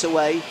distance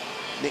away.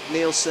 Nick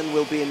Nielsen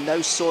will be in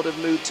no sort of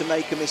mood to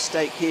make a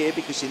mistake here,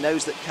 because he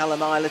knows that Callum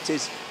Ilott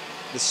is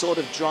the sort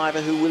of driver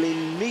who will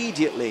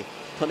immediately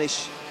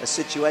punish a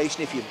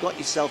situation if you've got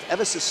yourself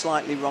ever so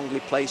slightly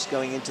wrongly placed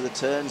going into the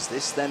turns.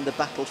 This then the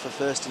battle for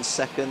first and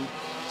second.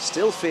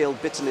 Still feel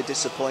bitterly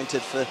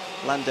disappointed for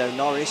Lando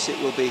Norris. It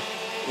will be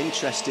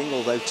interesting,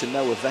 although to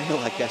no avail,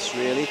 I guess,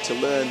 really, to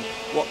learn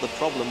what the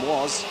problem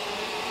was.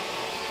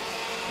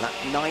 Lap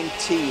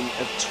 19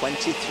 of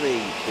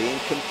 23 being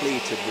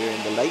completed. We're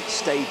in the late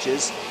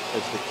stages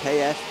of the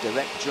KF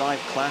Direct Drive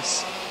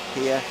class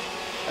here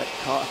at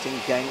karting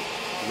Genk.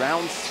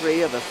 Round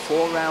 3 of a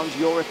 4-round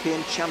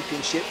European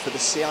Championship for the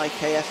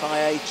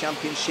CIKFIA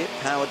Championship,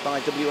 powered by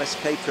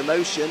WSK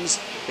Promotions.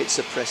 It's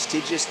a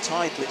prestigious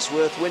title, it's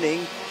worth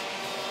winning.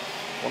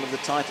 One of the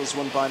titles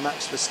won by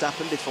Max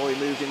Verstappen before he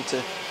moved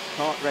into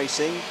kart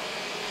racing.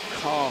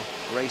 Car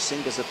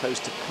racing as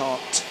opposed to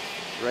kart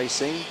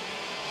racing.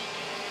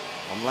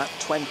 On lap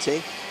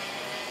 20,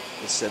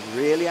 it's a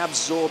really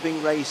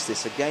absorbing race,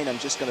 this. Again, I'm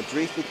just going to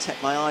briefly take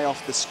my eye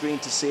off the screen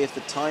to see if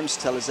the times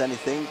tell us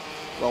anything.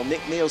 Well,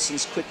 Nick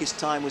Nielsen's quickest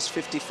time was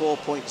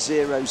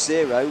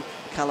 54.00,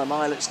 Callum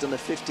Islet's done a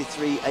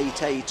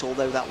 53.88,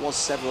 although that was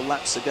several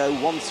laps ago.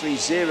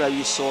 1:30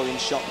 you saw in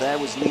shot there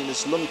was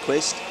Linus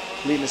Lundqvist.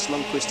 Linus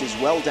Lundqvist is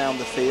well down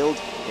the field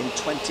in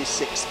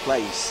 26th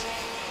place.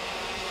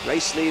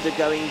 Race leader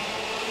going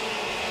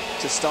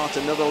to start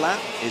another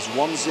lap is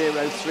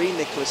 1:03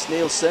 Nicholas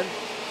Nielsen.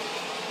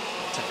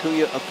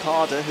 Takuya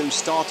Okada, who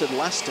started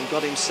last and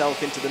got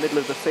himself into the middle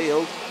of the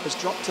field, has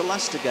dropped to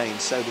last again.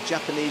 So the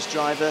Japanese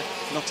driver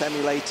not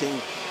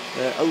emulating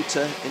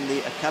Ota in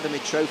the Academy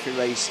Trophy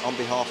race on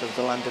behalf of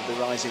the Land of the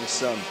Rising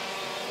Sun.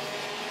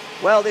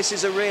 Well, this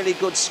is a really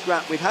good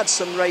scrap. We've had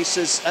some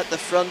races at the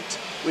front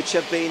which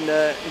have been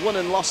won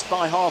and lost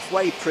by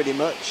halfway pretty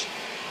much.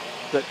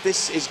 But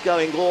this is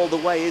going all the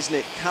way, isn't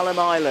it? Callum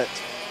Islet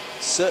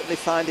certainly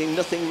finding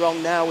nothing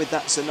wrong now with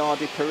that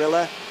Zanardi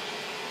Perilla.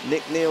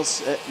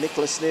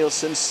 Nicholas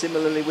Nielsen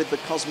similarly with the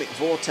Cosmic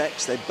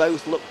Vortex. They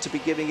both look to be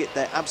giving it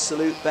their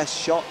absolute best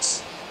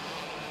shots.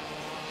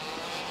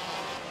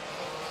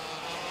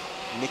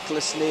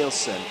 Nicholas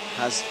Nielsen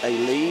has a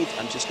lead.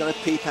 I'm just going to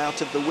peep out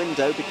of the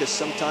window because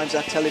sometimes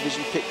our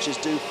television pictures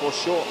do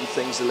foreshorten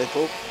things a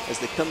little as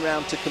they come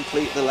round to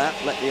complete the lap.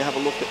 Let me have a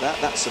look at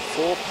that. That's a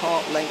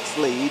 4-part length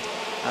lead,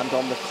 and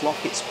on the clock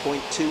it's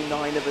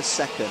 0.29 of a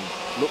second.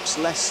 Looks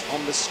less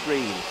on the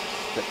screen.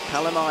 But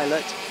Callum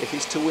Islet, if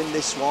he's to win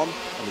this one,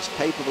 and he's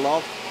capable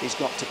of, he's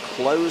got to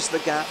close the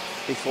gap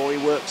before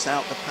he works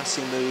out the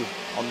passing move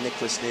on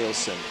Nicholas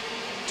Nielsen.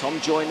 Tom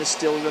Joyner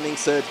still running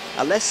third.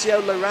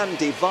 Alessio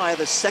Lorandi, via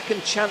the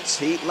second chance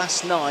heat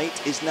last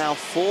night, is now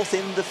 4th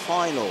in the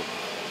final.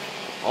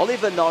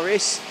 Oliver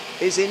Norris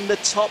is in the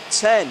top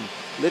 10.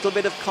 Little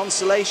bit of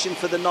consolation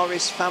for the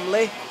Norris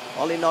family.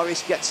 Ollie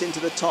Norris gets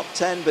into the top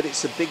 10, but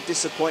it's a big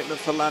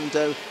disappointment for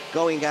Lando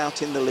going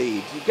out in the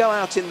lead. You go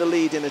out in the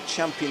lead in a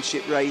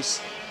championship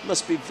race,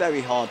 must be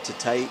very hard to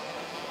take,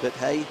 but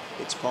hey,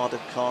 it's part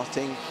of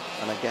karting,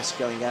 and I guess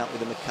going out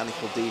with a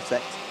mechanical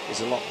defect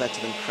is a lot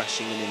better than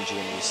crashing and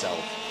injuring yourself.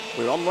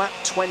 We're on lap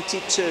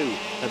 22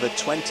 of a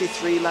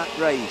 23-lap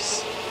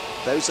race.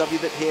 Those of you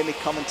that hear me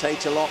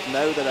commentate a lot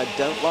know that I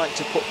don't like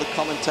to put the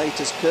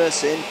commentator's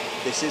curse in.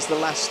 This is the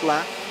last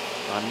lap.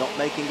 I'm not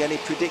making any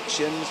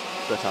predictions,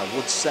 but I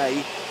would say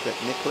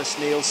that Nicholas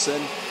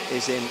Nielsen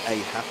is in a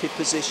happy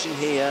position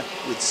here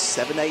with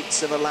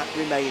 7/8 of a lap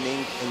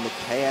remaining in the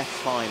KF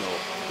final.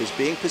 He's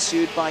being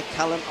pursued by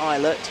Callum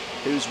Islet,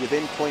 who's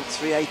within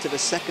 0.38 of a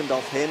second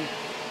of him,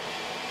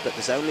 but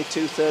there's only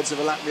 2/3 of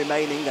a lap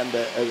remaining, and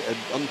an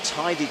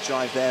untidy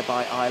drive there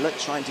by Islet,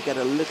 trying to get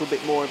a little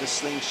bit more of a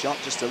slingshot,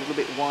 just a little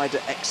bit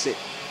wider exit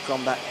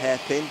from that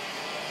hairpin.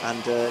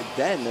 And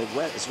then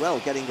as well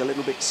getting a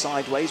little bit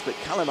sideways, but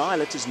Callum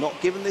Islet has not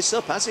given this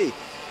up, has he?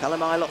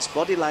 Callum Islet's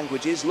body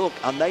language is, look,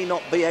 I may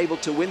not be able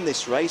to win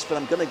this race, but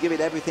I'm going to give it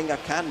everything I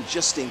can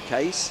just in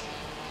case.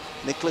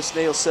 Nicholas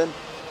Nielsen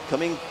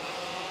coming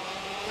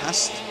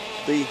past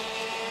the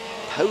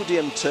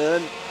podium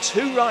turn.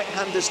 2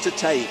 right-handers to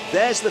take.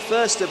 There's the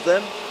first of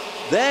them.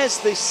 There's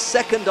the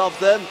second of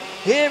them.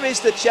 Here is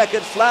the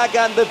checkered flag,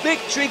 and the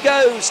victory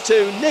goes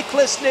to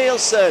Nicholas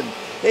Nielsen.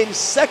 In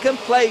second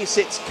place,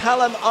 it's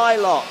Callum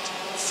Islet.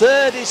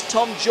 Third is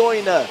Tom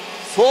Joyner.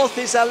 Fourth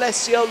is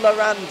Alessio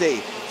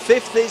Lorandi.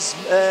 Fifth is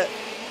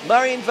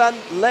Martin van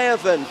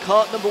Leeuwen,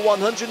 cart number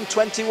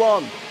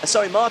 121.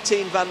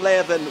 Martin van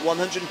Leeuwen,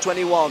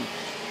 121.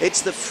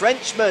 It's the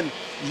Frenchman,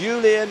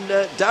 Julien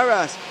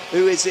Darras,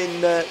 who is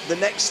in the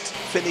next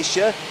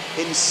finisher.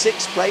 In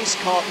sixth place,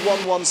 cart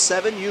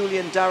 117,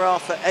 Julien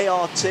Darras for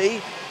ART.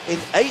 In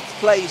eighth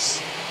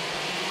place,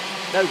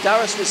 no,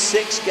 Darras was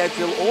 6th,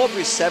 Gabriel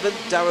Aubrey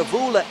 7th,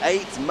 Daravula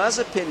 8th,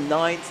 Mazepin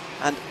 9th,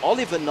 and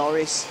Oliver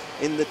Norris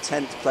in the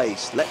 10th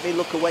place. Let me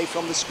look away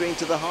from the screen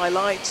to the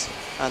highlights,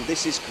 and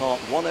this is cart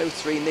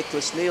 103,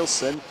 Nicholas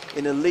Nielsen,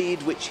 in a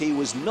lead which he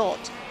was not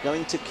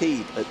going to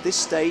keep. At this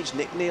stage,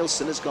 Nick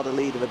Nielsen has got a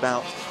lead of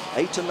about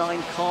 8 or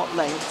 9 cart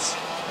lengths.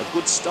 A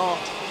good start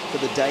for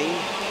the Dane.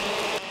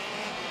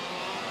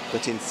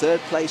 But in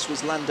third place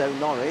was Lando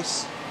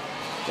Norris.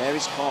 There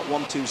is cart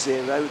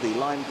 120, the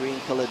lime green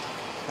coloured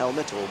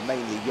helmet, or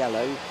mainly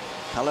yellow.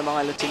 Callum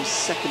Islet in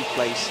second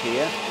place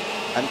here,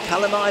 and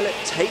Callum Islet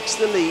takes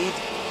the lead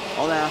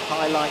on our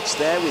highlights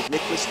there with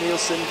Nicholas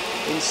Nielsen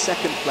in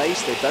second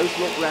place. They both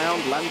look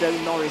round. Lando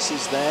Norris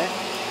is there.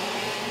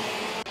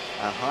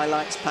 Our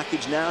highlights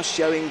package now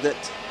showing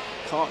that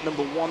cart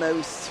number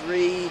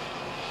 103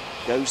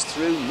 goes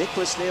through,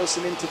 Nicholas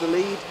Nielsen into the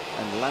lead,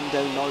 and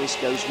Lando Norris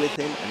goes with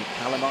him, and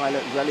Callum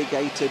Islet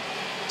relegated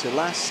to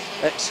last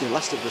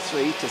of the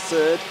 3 to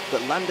third,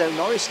 but Lando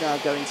Norris now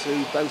going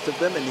through both of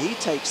them, and he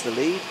takes the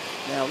lead.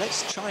 Now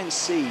let's try and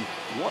see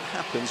what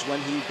happens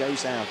when he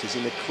goes out. He's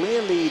in a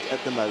clear lead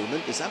at the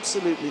moment. There's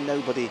absolutely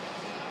nobody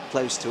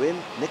close to him.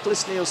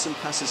 Nicholas Nielsen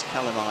passes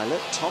Callum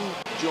Islet. Tom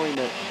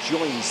Joyner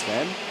joins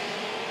them.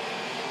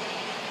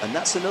 And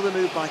that's another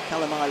move by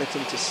Callum Islet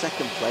into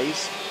second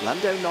place.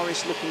 Lando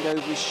Norris looking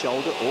over his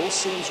shoulder. All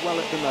seems well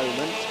at the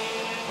moment.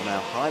 On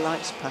our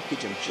highlights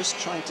package, I'm just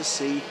trying to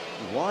see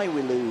why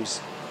we lose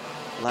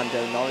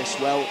Lando Norris.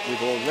 Well,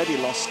 we've already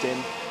lost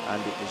him,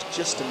 and it was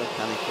just a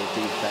mechanical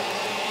defect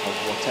of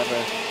whatever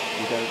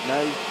We don't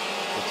know,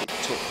 but it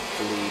took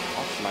the lead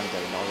off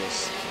Lando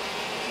Norris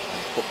and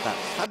put that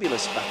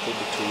fabulous battle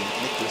between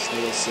Nicholas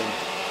Nielsen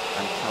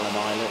and Callum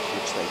Eilert,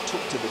 which they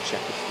took to the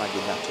checkered flag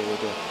in that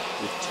order,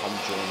 with Tom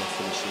Joyner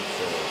finishing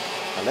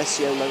third.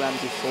 Alessio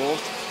Lorandi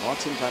fourth,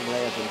 Martin van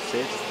Leeuwen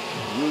fifth,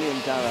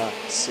 Julian Darra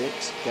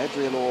sixth,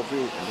 Gabriel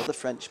Aubry, another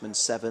Frenchman,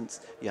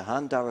 seventh,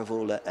 Johan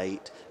Daravola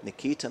eighth,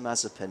 Nikita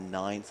Mazepin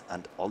ninth,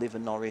 and Oliver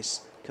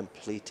Norris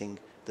completing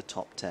the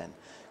top 10.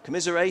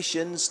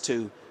 Commiserations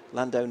to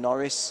Lando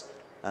Norris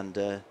and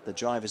the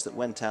drivers that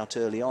went out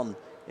early on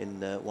in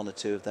one or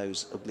two of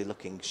those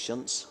ugly-looking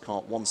shunts.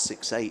 Kart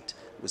 168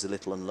 was a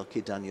little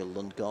unlucky, Daniel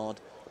Lundgaard,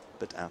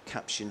 but our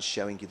captions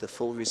showing you the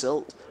full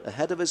result.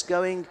 Ahead of us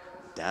going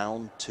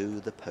down to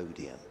the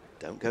podium.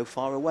 Don't go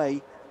far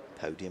away,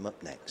 podium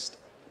up next.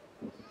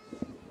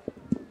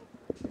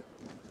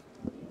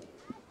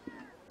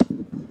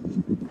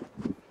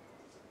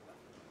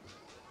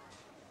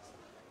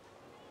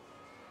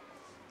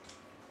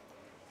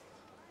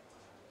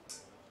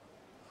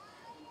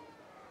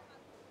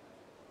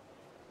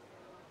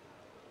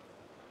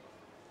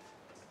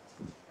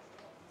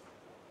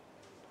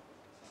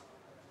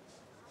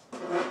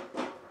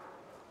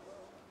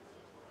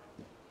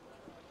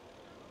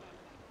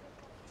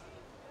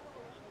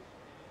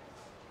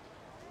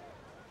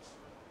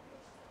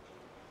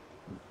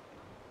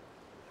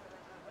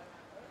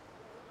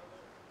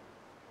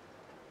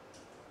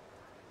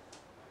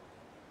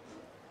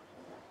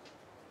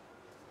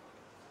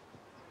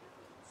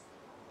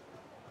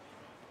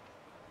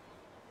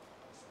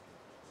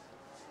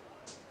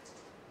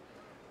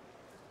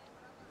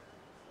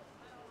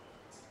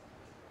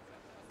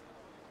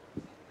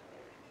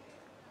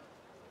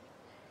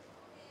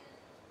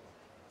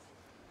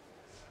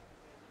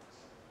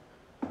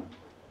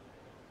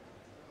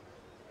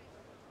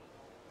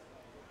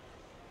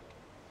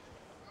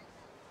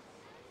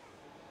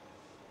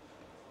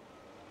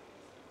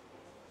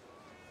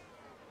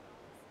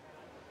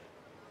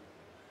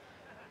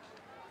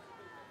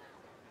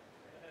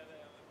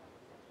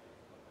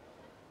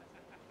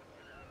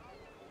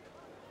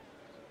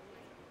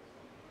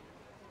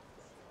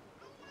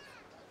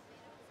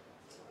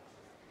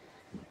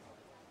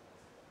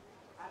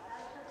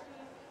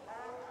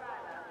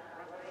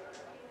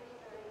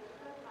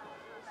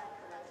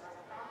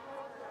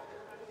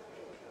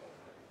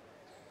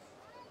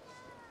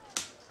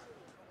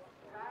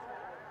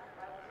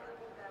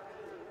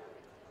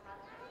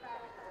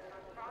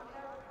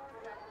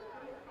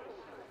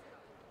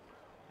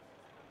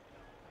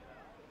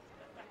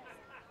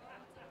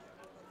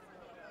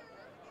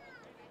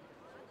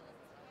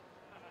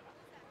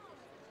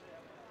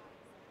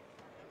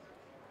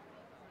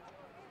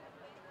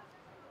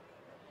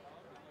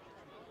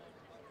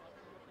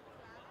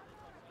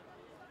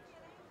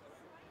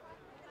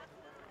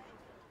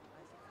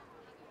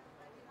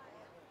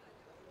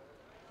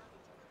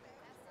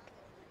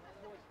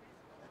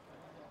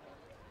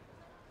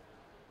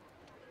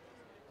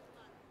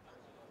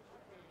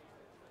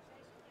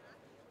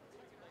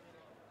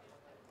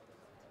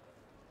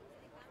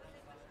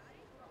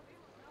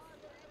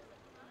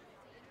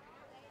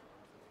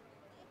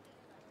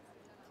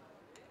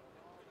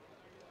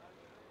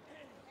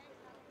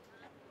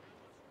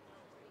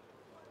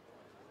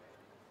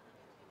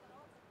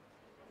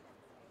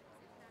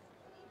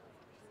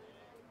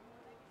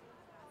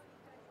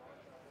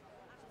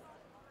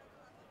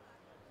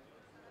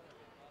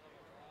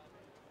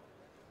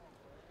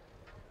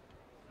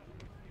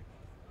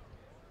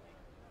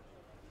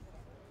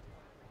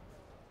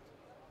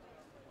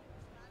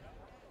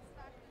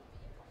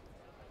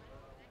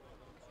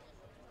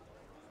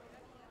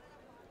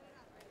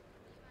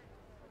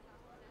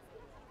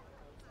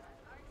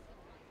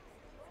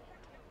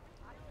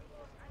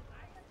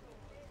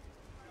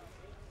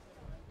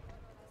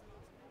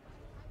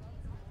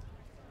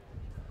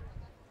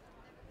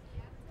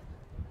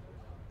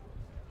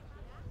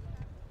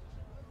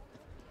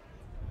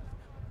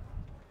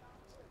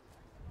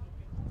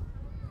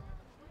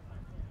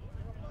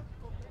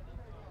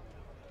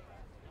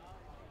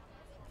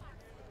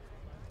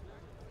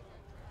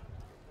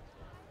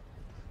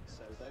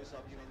 Those of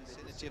you in the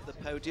vicinity of the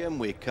podium,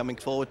 we're coming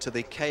forward to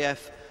the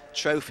KF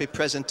Trophy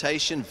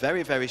presentation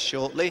very, very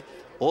shortly.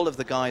 All of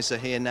the guys are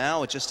here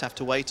now. I just have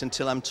to wait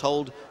until I'm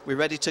told we're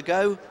ready to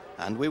go,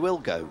 and we will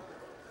go.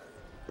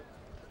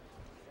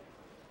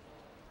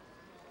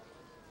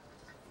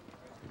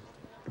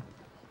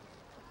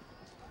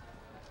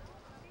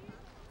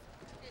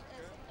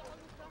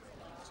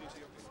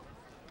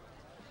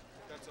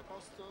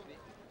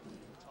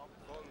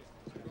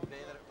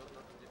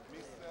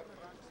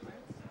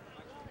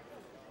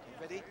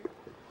 Ready?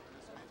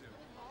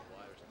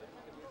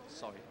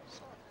 Sorry.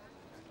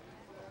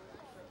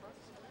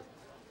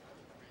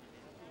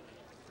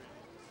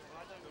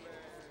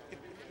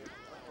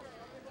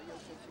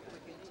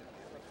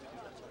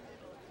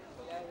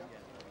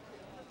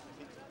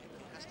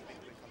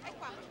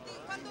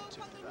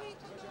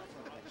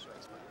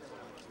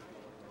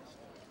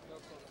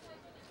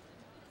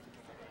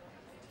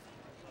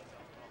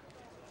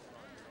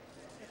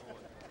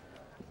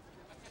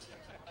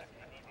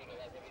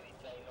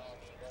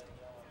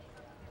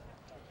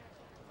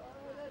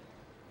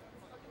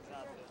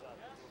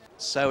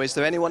 So is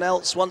there anyone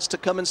else wants to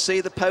come and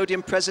see the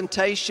podium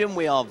presentation?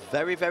 We are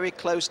very, very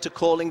close to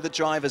calling the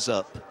drivers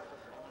up.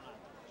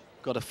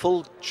 Got a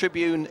full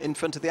tribune in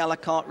front of the a la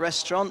carte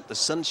restaurant. The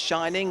sun's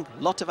shining,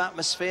 lot of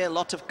atmosphere,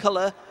 lot of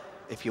colour.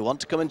 If you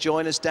want to come and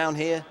join us down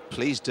here,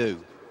 please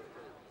do.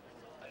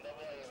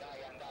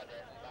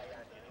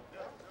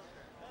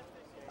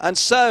 And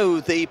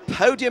so the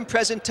podium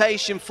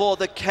presentation for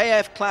the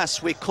KF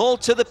class. We call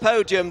to the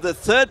podium the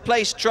third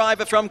place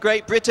driver from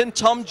Great Britain,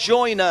 Tom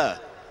Joyner.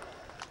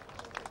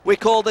 We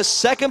call the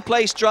second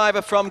place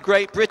driver from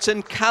Great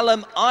Britain,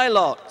 Callum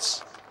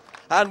Eilert.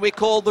 And we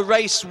call the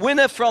race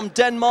winner from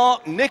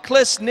Denmark,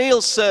 Nicholas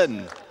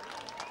Nielsen.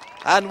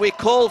 And we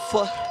call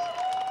for,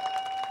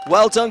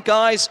 well done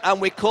guys,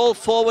 and we call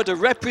forward a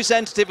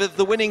representative of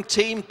the winning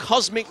team,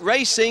 Cosmic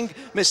Racing,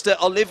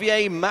 Mr.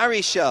 Olivier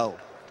Marichal.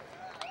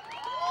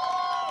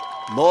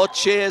 More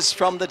cheers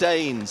from the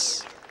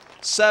Danes.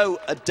 So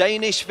a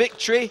Danish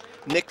victory,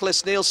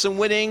 Nicholas Nielsen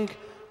winning,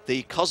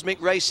 the Cosmic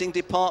Racing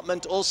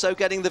department also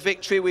getting the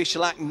victory. We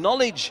shall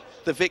acknowledge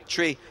the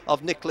victory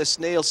of Nicholas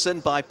Nielsen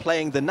by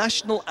playing the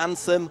national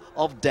anthem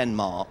of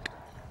Denmark.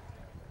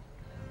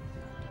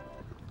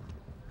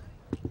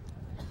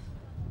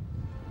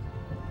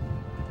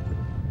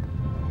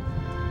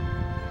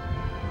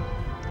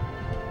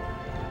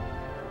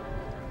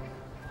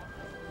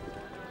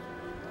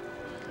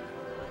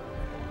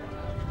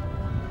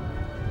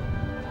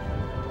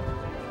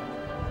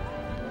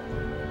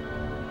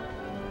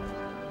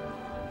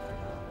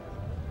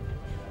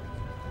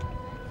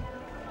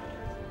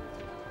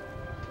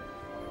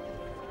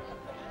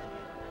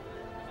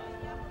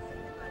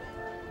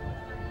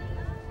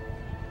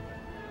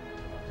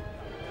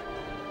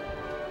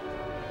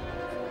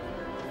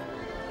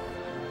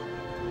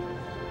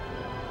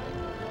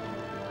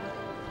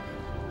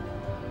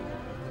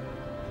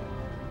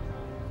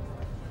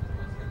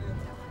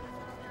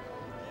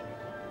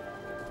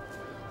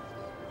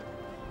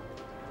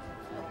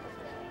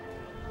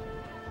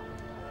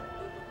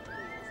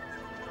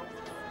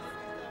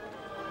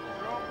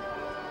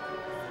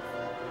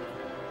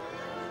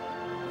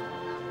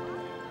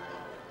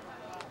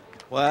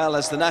 Well,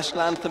 as the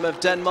national anthem of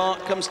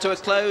Denmark comes to a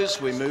close,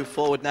 we move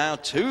forward now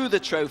to the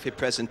trophy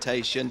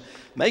presentation.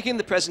 Making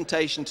the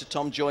presentation to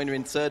Tom Joyner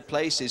in third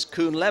place is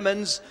Koen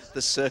Lemmens,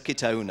 the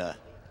circuit owner.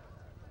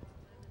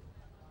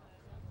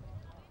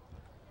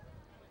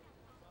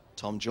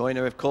 Tom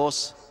Joyner, of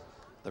course,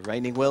 the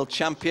reigning world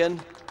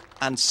champion,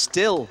 and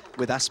still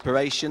with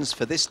aspirations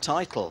for this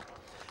title.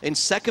 In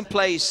second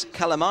place,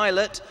 Callum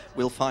Eilert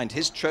will find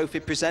his trophy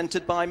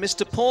presented by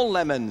Mr. Paul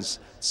Lemmens,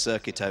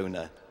 circuit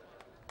owner.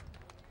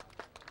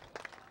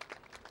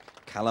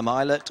 Callum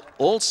Eilert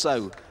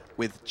also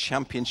with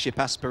championship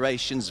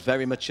aspirations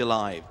very much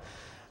alive.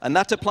 And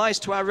that applies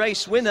to our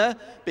race winner,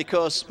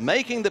 because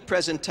making the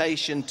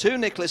presentation to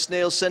Nicholas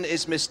Nielsen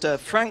is Mr.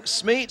 Frank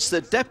Smeets,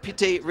 the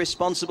deputy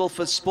responsible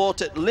for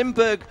sport at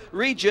Limburg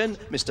region,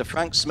 Mr.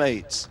 Frank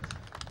Smeets.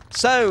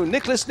 So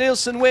Nicholas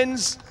Nielsen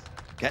wins,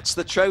 gets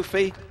the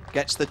trophy,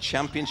 gets the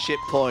championship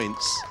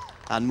points.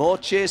 And more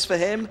cheers for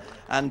him.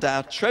 And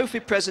our trophy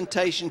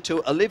presentation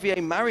to Olivier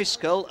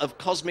Marichal of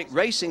Cosmic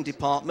Racing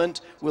Department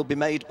will be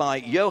made by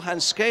Johan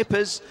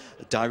Schepers,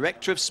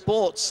 Director of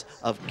Sports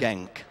of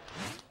Genk,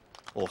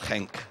 or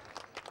Genk.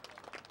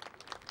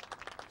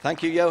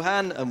 Thank you,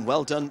 Johan, and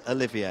well done,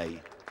 Olivier.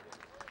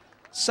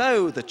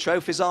 So the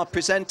trophies are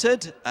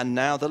presented, and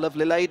now the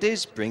lovely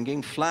ladies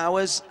bringing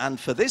flowers, and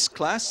for this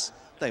class,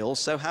 they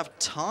also have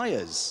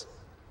tyres.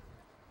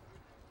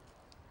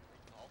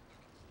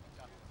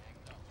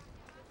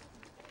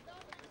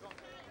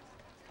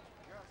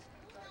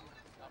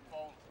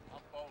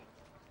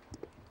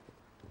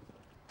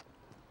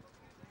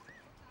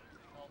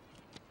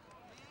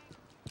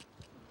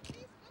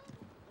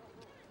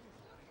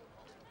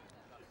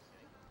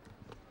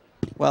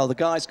 Well, the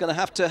guys are going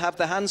to have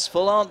their hands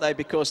full, aren't they?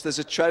 Because there's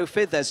a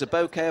trophy, there's a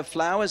bouquet of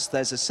flowers,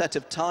 there's a set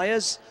of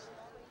tyres,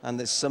 and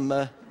there's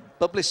some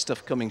bubbly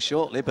stuff coming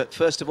shortly. But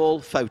first of all,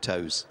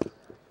 photos.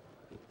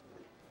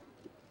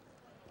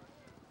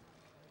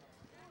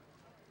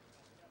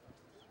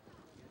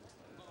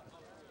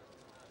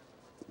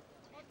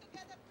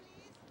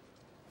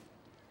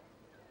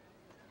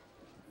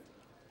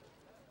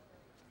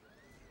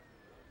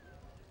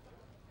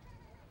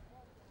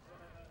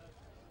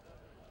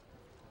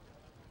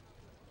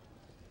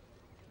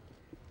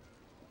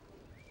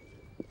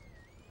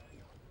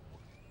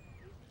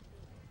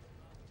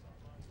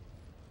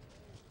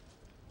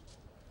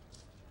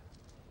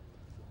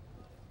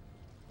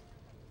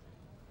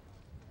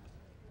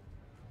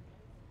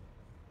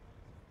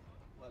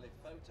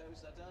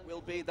 Photos are done.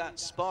 Will be that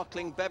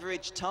sparkling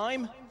beverage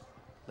time.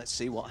 Let's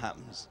see what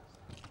happens.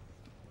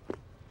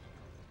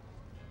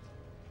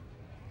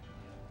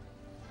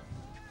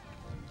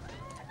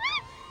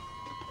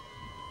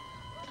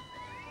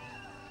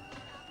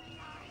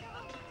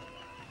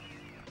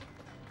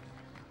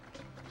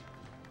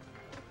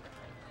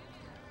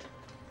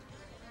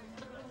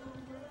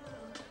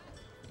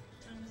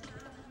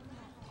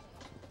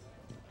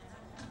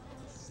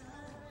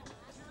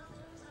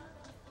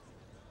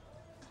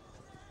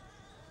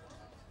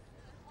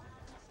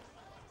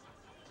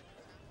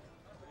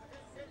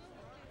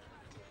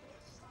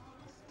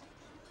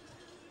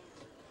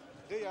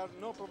 are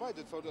not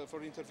provided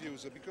for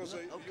interviews because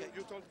Okay.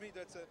 you told me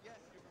that Yeah.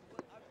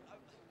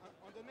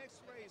 on the next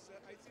race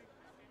I think